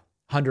 Yeah,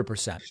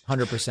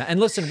 100%. And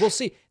listen, we'll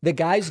see. The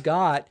guy's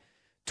got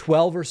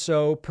 12 or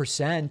so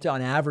 %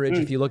 on average.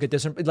 If you look at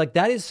this, like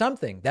that is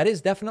something. That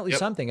is definitely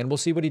something. And we'll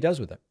see what he does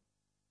with it.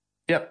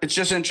 Yep. It's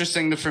just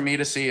interesting for me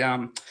to see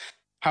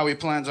how he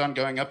plans on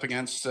going up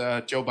against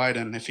Joe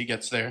Biden if he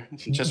gets there.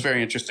 It's just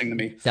very interesting to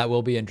me. That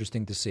will be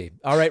interesting to see.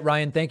 All right,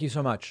 Ryan, thank you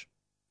so much.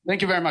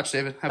 Thank you very much,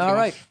 David. All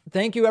right.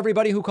 Thank you,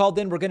 everybody who called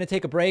in. We're going to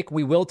take a break.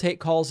 We will take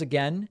calls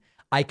again.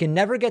 I can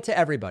never get to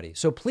everybody,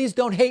 so please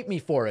don't hate me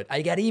for it.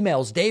 I get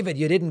emails, David,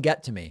 you didn't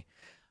get to me.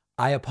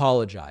 I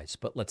apologize,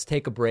 but let's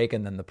take a break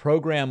and then the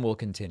program will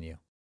continue.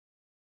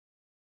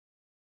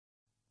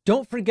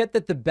 Don't forget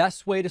that the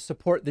best way to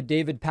support the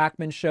David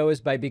Pakman Show is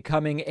by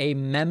becoming a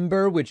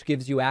member, which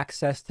gives you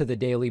access to the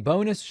daily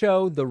bonus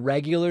show, the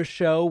regular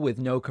show with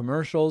no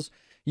commercials.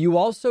 You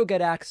also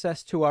get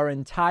access to our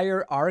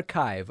entire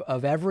archive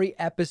of every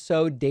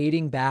episode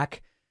dating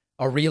back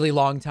a really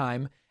long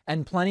time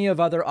and plenty of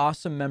other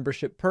awesome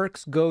membership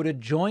perks. Go to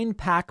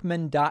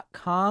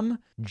joinpakman.com,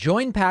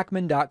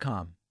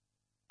 joinpakman.com.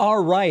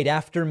 All right,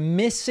 after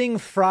missing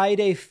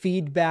Friday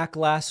feedback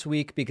last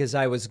week because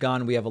I was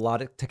gone, we have a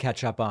lot to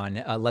catch up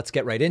on. Let's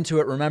get right into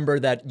it. Remember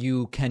that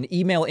you can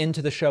email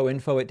into the show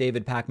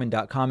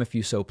info@davidpakman.com if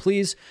you so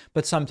please,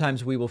 but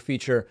sometimes we will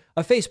feature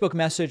a Facebook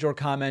message or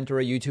comment or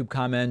a YouTube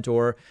comment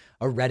or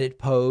a Reddit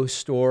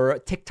post or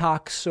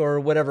TikToks or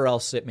whatever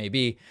else it may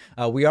be.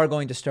 We are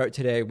going to start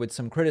today with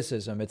some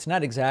criticism. It's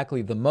not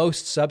exactly the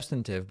most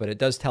substantive, but it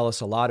does tell us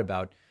a lot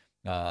about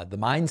the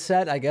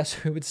mindset, I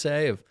guess we would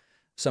say, of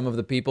some of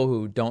the people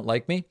who don't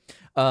like me.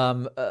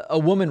 A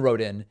woman wrote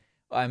in,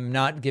 I'm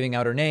not giving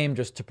out her name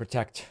just to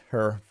protect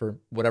her for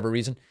whatever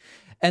reason,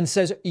 and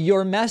says,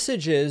 your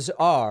messages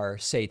are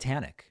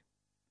satanic.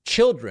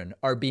 Children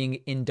are being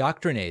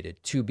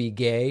indoctrinated to be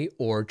gay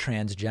or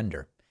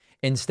transgender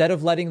instead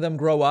of letting them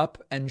grow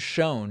up and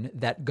shown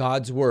that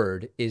God's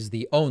word is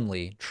the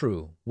only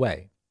true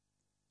way.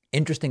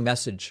 Interesting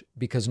message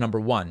because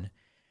number one,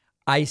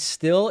 I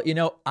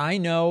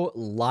know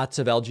lots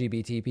of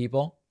LGBT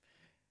people.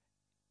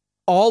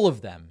 All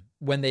of them,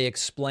 when they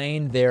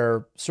explain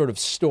their sort of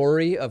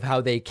story of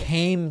how they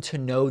came to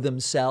know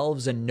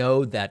themselves and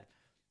know that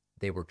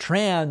they were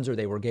trans or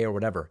they were gay or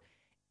whatever.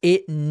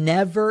 It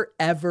never,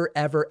 ever,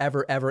 ever,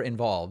 ever, ever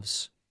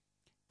involves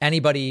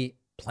anybody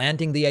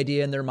planting the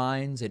idea in their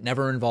minds. It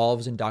never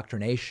involves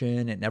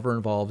indoctrination. It never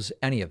involves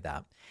any of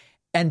that.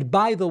 And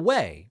by the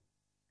way,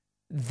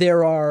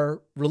 there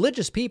are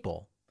religious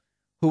people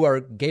who are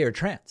gay or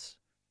trans.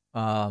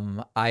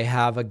 I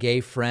have a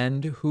gay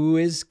friend who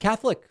is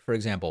Catholic, for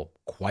example,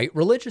 quite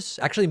religious,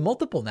 actually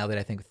multiple now that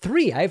I think.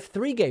 I have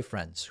 3 gay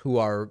friends who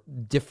are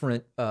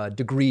different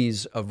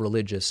degrees of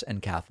religious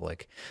and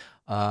Catholic.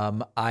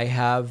 I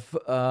have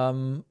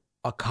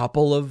a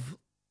couple of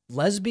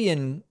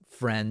lesbian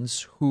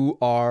friends who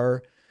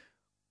are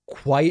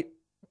quite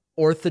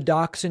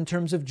orthodox in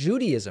terms of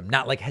Judaism,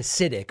 not like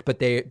Hasidic, but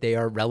they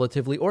are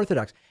relatively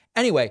orthodox.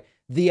 Anyway,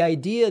 the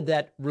idea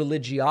that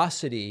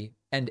religiosity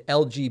and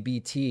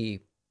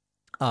LGBT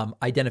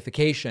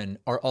identification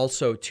are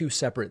also 2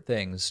 separate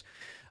things,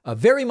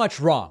 very much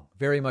wrong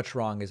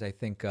is, I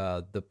think,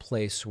 the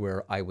place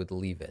where I would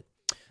leave it.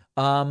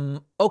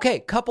 Okay,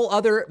 couple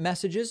other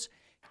messages.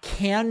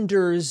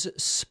 Candor's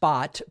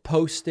Spot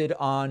posted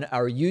on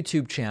our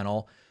YouTube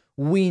channel.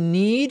 We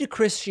need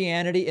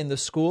Christianity in the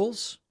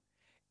schools,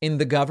 in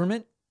the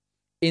government,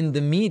 in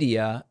the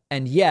media,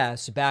 and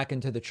yes, back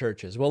into the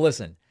churches. Well,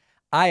 listen,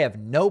 I have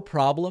no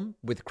problem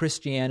with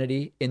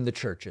Christianity in the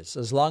churches.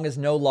 As long as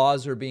no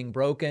laws are being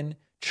broken,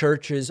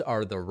 churches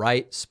are the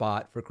right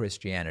spot for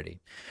Christianity.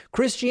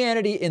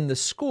 Christianity in the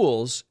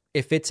schools,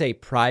 if it's a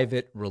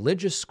private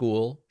religious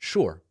school,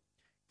 sure.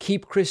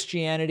 Keep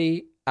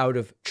Christianity out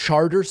of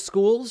charter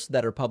schools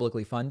that are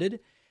publicly funded,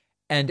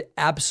 and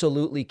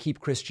absolutely keep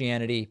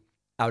Christianity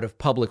out of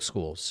public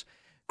schools.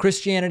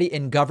 Christianity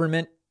in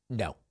government,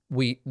 no.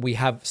 We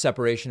have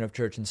separation of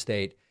church and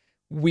state.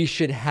 We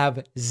should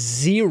have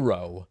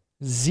zero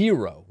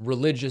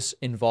religious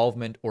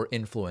involvement or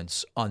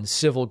influence on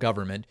civil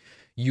government.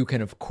 You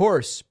can, of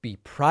course, be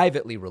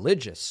privately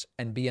religious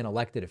and be an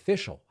elected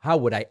official. How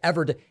would I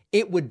ever do?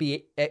 It would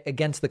be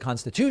against the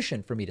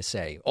Constitution for me to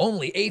say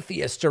only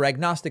atheists or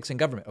agnostics in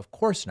government. Of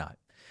course not.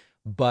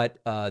 But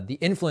the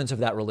influence of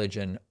that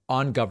religion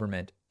on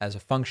government as a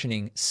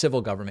functioning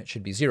civil government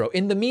should be zero.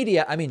 In the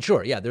media, I mean,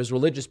 sure, yeah, there's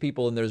religious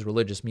people and there's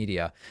religious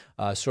media,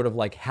 sort of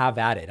like have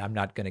at it. I'm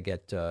not going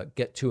to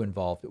get too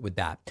involved with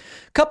that.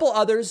 Couple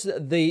others,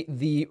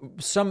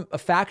 a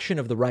faction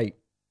of the right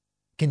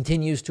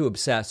continues to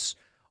obsess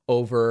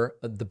over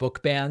the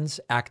book bans,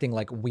 acting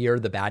like we're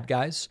the bad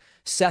guys.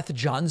 Seth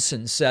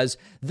Johnson says,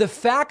 the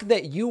fact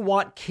that you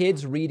want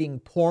kids reading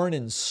porn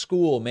in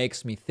school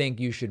makes me think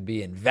you should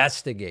be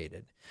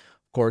investigated.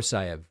 Of course,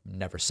 I have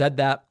never said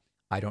that.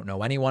 I don't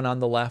know anyone on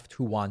the left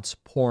who wants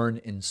porn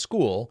in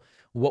school.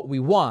 What we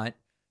want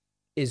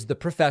is the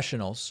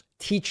professionals,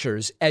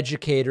 teachers,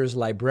 educators,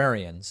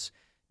 librarians,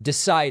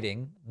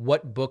 deciding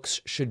what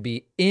books should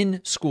be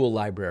in school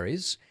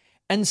libraries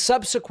and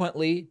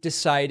subsequently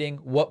deciding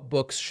what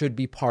books should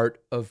be part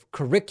of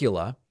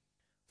curricula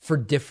for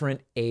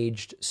different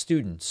aged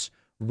students,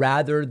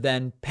 rather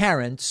than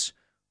parents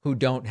who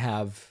don't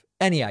have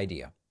any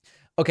idea.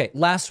 Okay,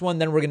 last one,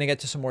 then we're going to get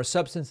to some more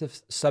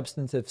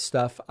substantive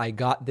stuff. I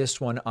got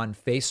this one on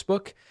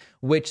Facebook,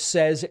 which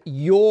says,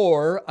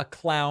 you're a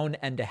clown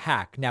and a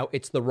hack. Now,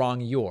 it's the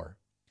wrong you're.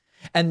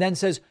 And then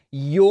says,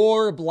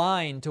 you're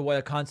blind to what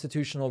a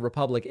constitutional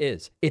republic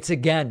is. It's,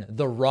 again,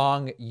 the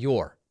wrong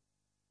you're.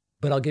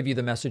 But I'll give you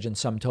the message in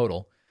sum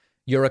total.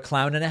 You're a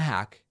clown and a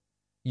hack.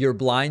 You're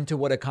blind to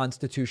what a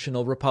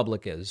constitutional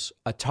republic is,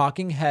 a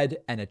talking head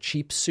and a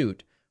cheap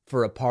suit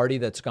for a party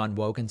that's gone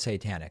woke and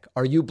satanic.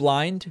 Are you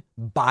blind,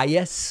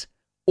 bias,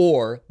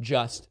 or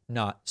just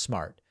not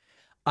smart?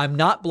 I'm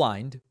not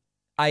blind.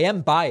 I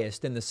am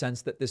biased in the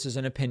sense that this is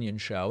an opinion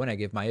show and I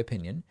give my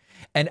opinion,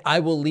 and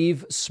I will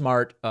leave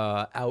smart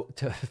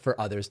out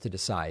for others to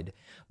decide.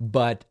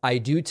 But I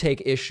do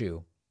take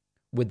issue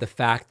with the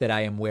fact that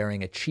I am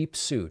wearing a cheap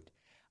suit.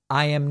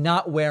 I am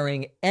not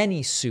wearing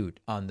any suit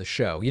on the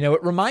show. You know,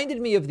 it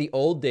reminded me of the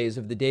old days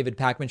of the David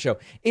Pakman show.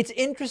 It's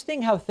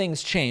interesting how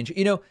things change.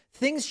 You know,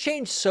 things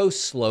change so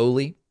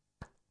slowly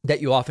that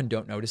you often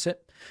don't notice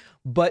it.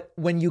 But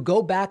when you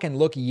go back and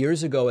look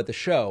years ago at the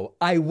show,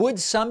 I would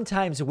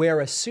sometimes wear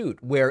a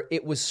suit where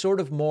it was sort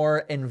of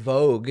more in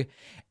vogue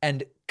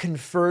and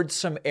conferred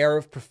some air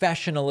of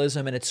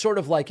professionalism. And it's sort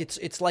of like,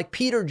 it's like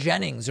Peter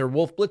Jennings or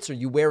Wolf Blitzer.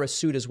 You wear a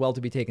suit as well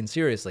to be taken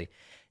seriously.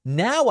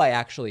 Now I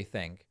actually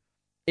think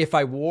if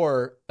I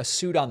wore a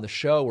suit on the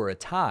show or a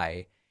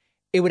tie,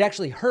 it would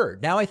actually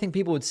hurt. Now I think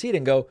people would see it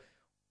and go,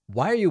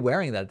 why are you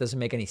wearing that? It doesn't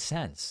make any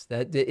sense.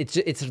 That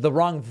it's the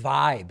wrong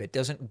vibe. It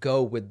doesn't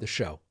go with the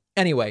show.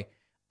 Anyway,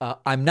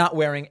 I'm not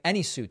wearing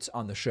any suits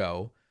on the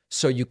show,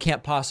 so you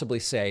can't possibly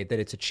say that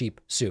it's a cheap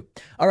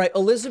suit. All right,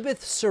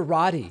 Elizabeth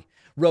Cerati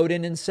wrote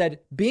in and said,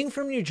 being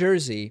from New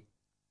Jersey,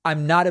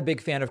 I'm not a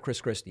big fan of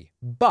Chris Christie,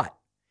 but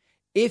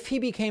if he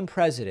became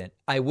president,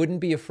 I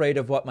wouldn't be afraid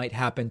of what might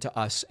happen to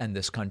us and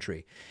this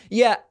country.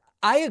 Yeah,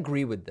 I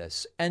agree with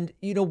this. And,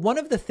 you know, one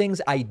of the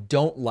things I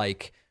don't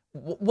like,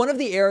 one of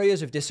the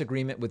areas of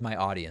disagreement with my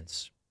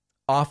audience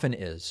often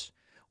is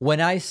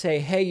when I say,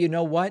 hey, you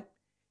know what?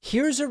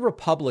 Here's a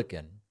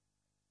Republican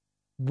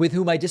with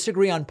whom I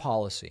disagree on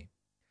policy,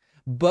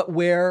 but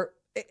where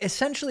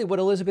essentially what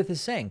Elizabeth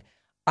is saying,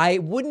 I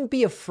wouldn't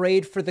be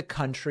afraid for the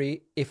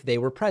country if they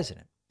were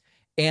president.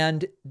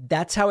 And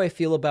that's how I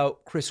feel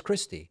about Chris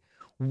Christie.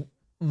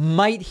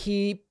 Might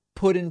he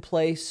put in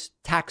place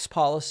tax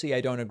policy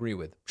I don't agree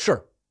with?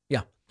 Sure.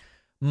 Yeah.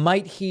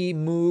 Might he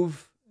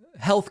move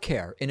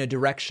healthcare in a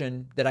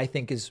direction that I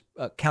think is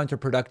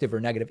counterproductive or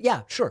negative?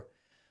 Yeah, sure.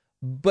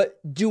 But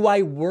do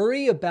I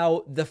worry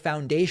about the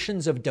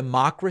foundations of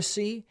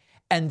democracy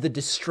and the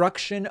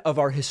destruction of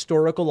our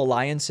historical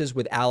alliances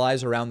with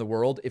allies around the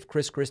world if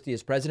Chris Christie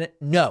is president?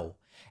 No.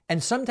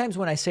 And sometimes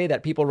when I say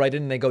that, people write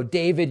in and they go,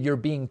 David, you're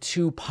being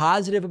too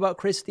positive about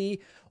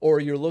Christie, or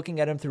you're looking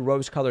at him through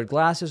rose-colored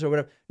glasses or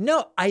whatever.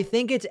 No, I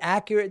think it's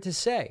accurate to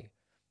say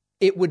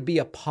it would be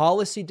a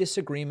policy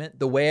disagreement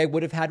the way I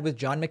would have had with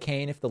John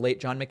McCain if the late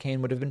John McCain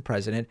would have been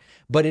president,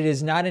 but it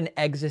is not an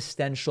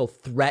existential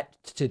threat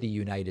to the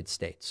United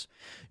States.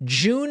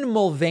 June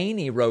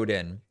Mulvaney wrote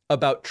in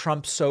about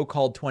Trump's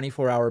so-called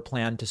 24-hour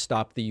plan to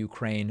stop the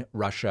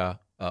Ukraine-Russia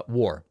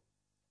war.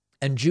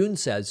 And June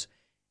says,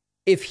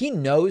 if he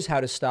knows how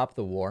to stop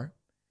the war,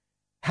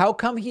 how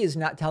come he is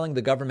not telling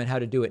the government how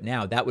to do it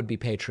now? That would be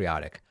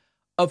patriotic.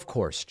 Of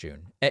course,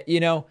 June. You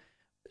know,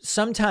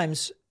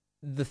 sometimes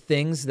the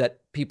things that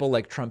people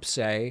like Trump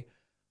say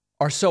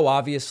are so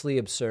obviously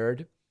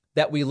absurd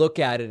that we look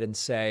at it and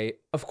say,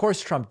 of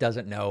course, Trump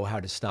doesn't know how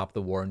to stop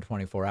the war in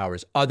 24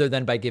 hours other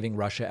than by giving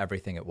Russia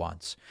everything it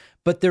wants.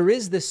 But there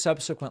is this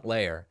subsequent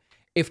layer.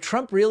 If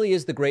Trump really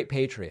is the great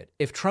patriot,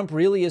 if Trump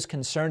really is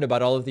concerned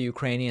about all of the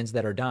Ukrainians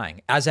that are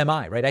dying, as am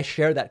I, right? I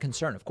share that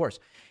concern, of course.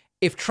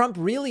 If Trump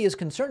really is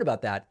concerned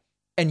about that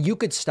and you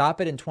could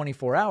stop it in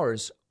 24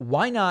 hours,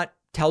 why not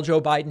tell Joe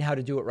Biden how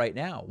to do it right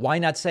now? Why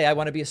not say, I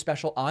want to be a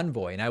special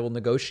envoy and I will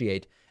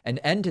negotiate an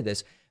end to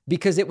this?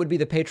 Because it would be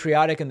the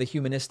patriotic and the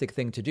humanistic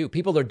thing to do.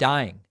 People are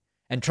dying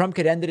and Trump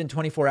could end it in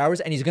 24 hours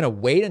and he's going to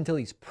wait until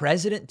he's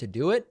president to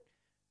do it.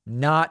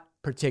 Not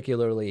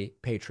particularly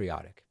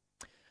patriotic.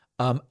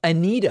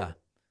 Anita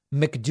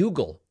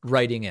McDougall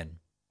writing in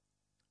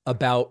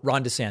about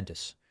Ron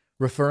DeSantis,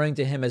 referring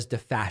to him as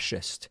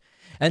DeFascist,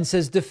 and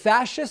says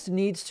DeFascist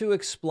needs to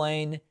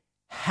explain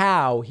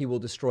how he will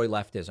destroy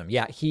leftism.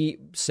 Yeah, he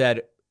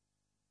said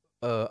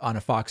on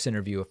a Fox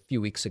interview a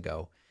few weeks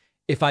ago,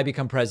 if I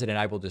become president,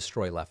 I will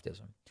destroy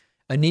leftism.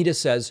 Anita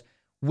says,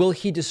 will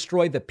he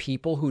destroy the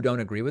people who don't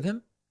agree with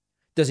him?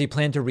 Does he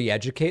plan to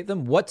re-educate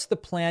them? What's the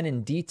plan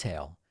in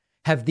detail?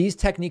 Have these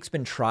techniques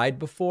been tried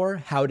before?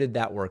 How did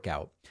that work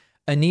out?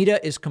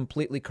 Anita is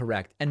completely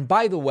correct. And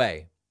by the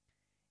way,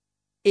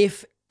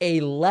 if a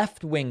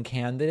left-wing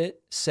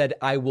candidate said,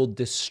 I will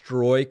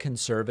destroy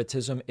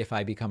conservatism if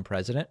I become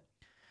president,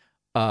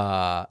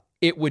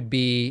 it would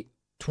be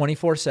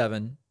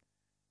 24/7.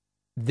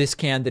 This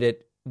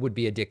candidate would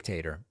be a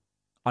dictator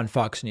on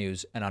Fox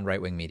News and on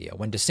right-wing media.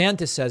 When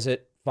DeSantis says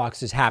it,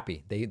 Fox is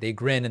happy. They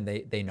grin and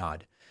they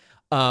nod.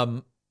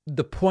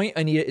 The point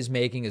Anita is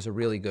making is a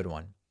really good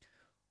one.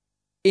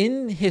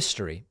 In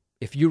history,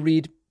 if you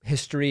read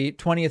history,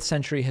 20th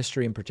century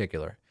history in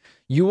particular,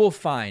 you will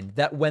find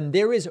that when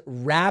there is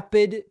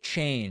rapid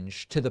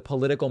change to the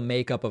political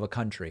makeup of a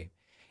country,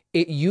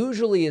 it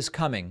usually is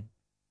coming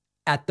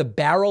at the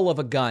barrel of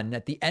a gun,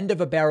 at the end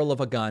of a barrel of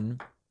a gun,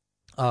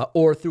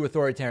 or through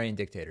authoritarian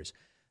dictators.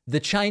 The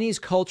Chinese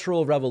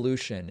Cultural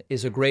Revolution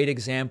is a great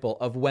example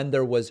of when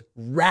there was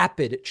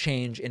rapid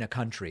change in a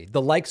country,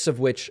 the likes of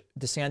which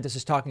DeSantis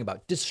is talking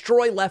about.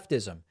 Destroy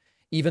leftism,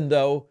 even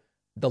though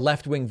the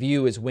left-wing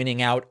view is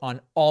winning out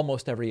on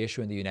almost every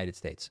issue in the United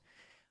States.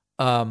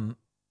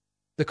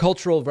 The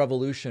Cultural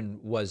Revolution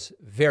was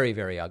very,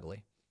 very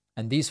ugly.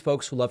 And these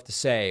folks who love to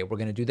say, we're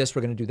going to do this,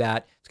 we're going to do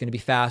that, it's going to be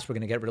fast, we're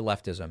going to get rid of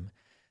leftism,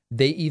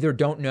 they either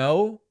don't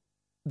know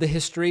the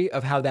history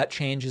of how that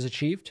change is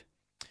achieved,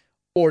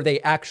 or they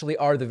actually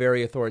are the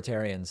very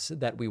authoritarians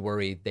that we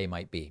worry they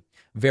might be.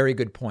 Very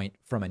good point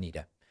from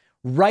Anita.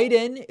 Write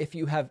in if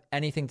you have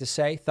anything to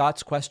say,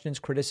 thoughts, questions,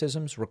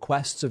 criticisms,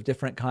 requests of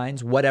different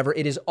kinds, whatever.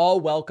 It is all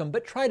welcome,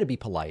 but try to be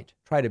polite.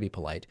 Try to be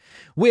polite.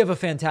 We have a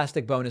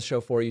fantastic bonus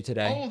show for you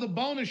today. Oh, the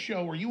bonus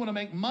show where you want to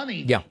make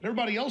money. Yeah.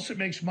 Everybody else that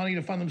makes money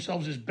to fund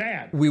themselves is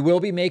bad. We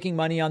will be making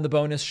money on the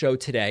bonus show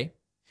today.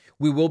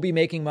 We will be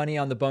making money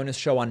on the bonus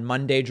show on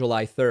Monday,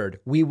 July 3rd.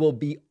 We will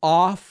be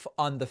off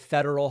on the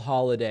federal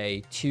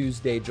holiday,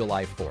 Tuesday,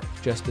 July 4th,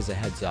 just as a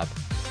heads up.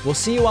 We'll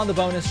see you on the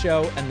bonus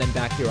show and then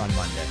back here on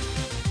Monday.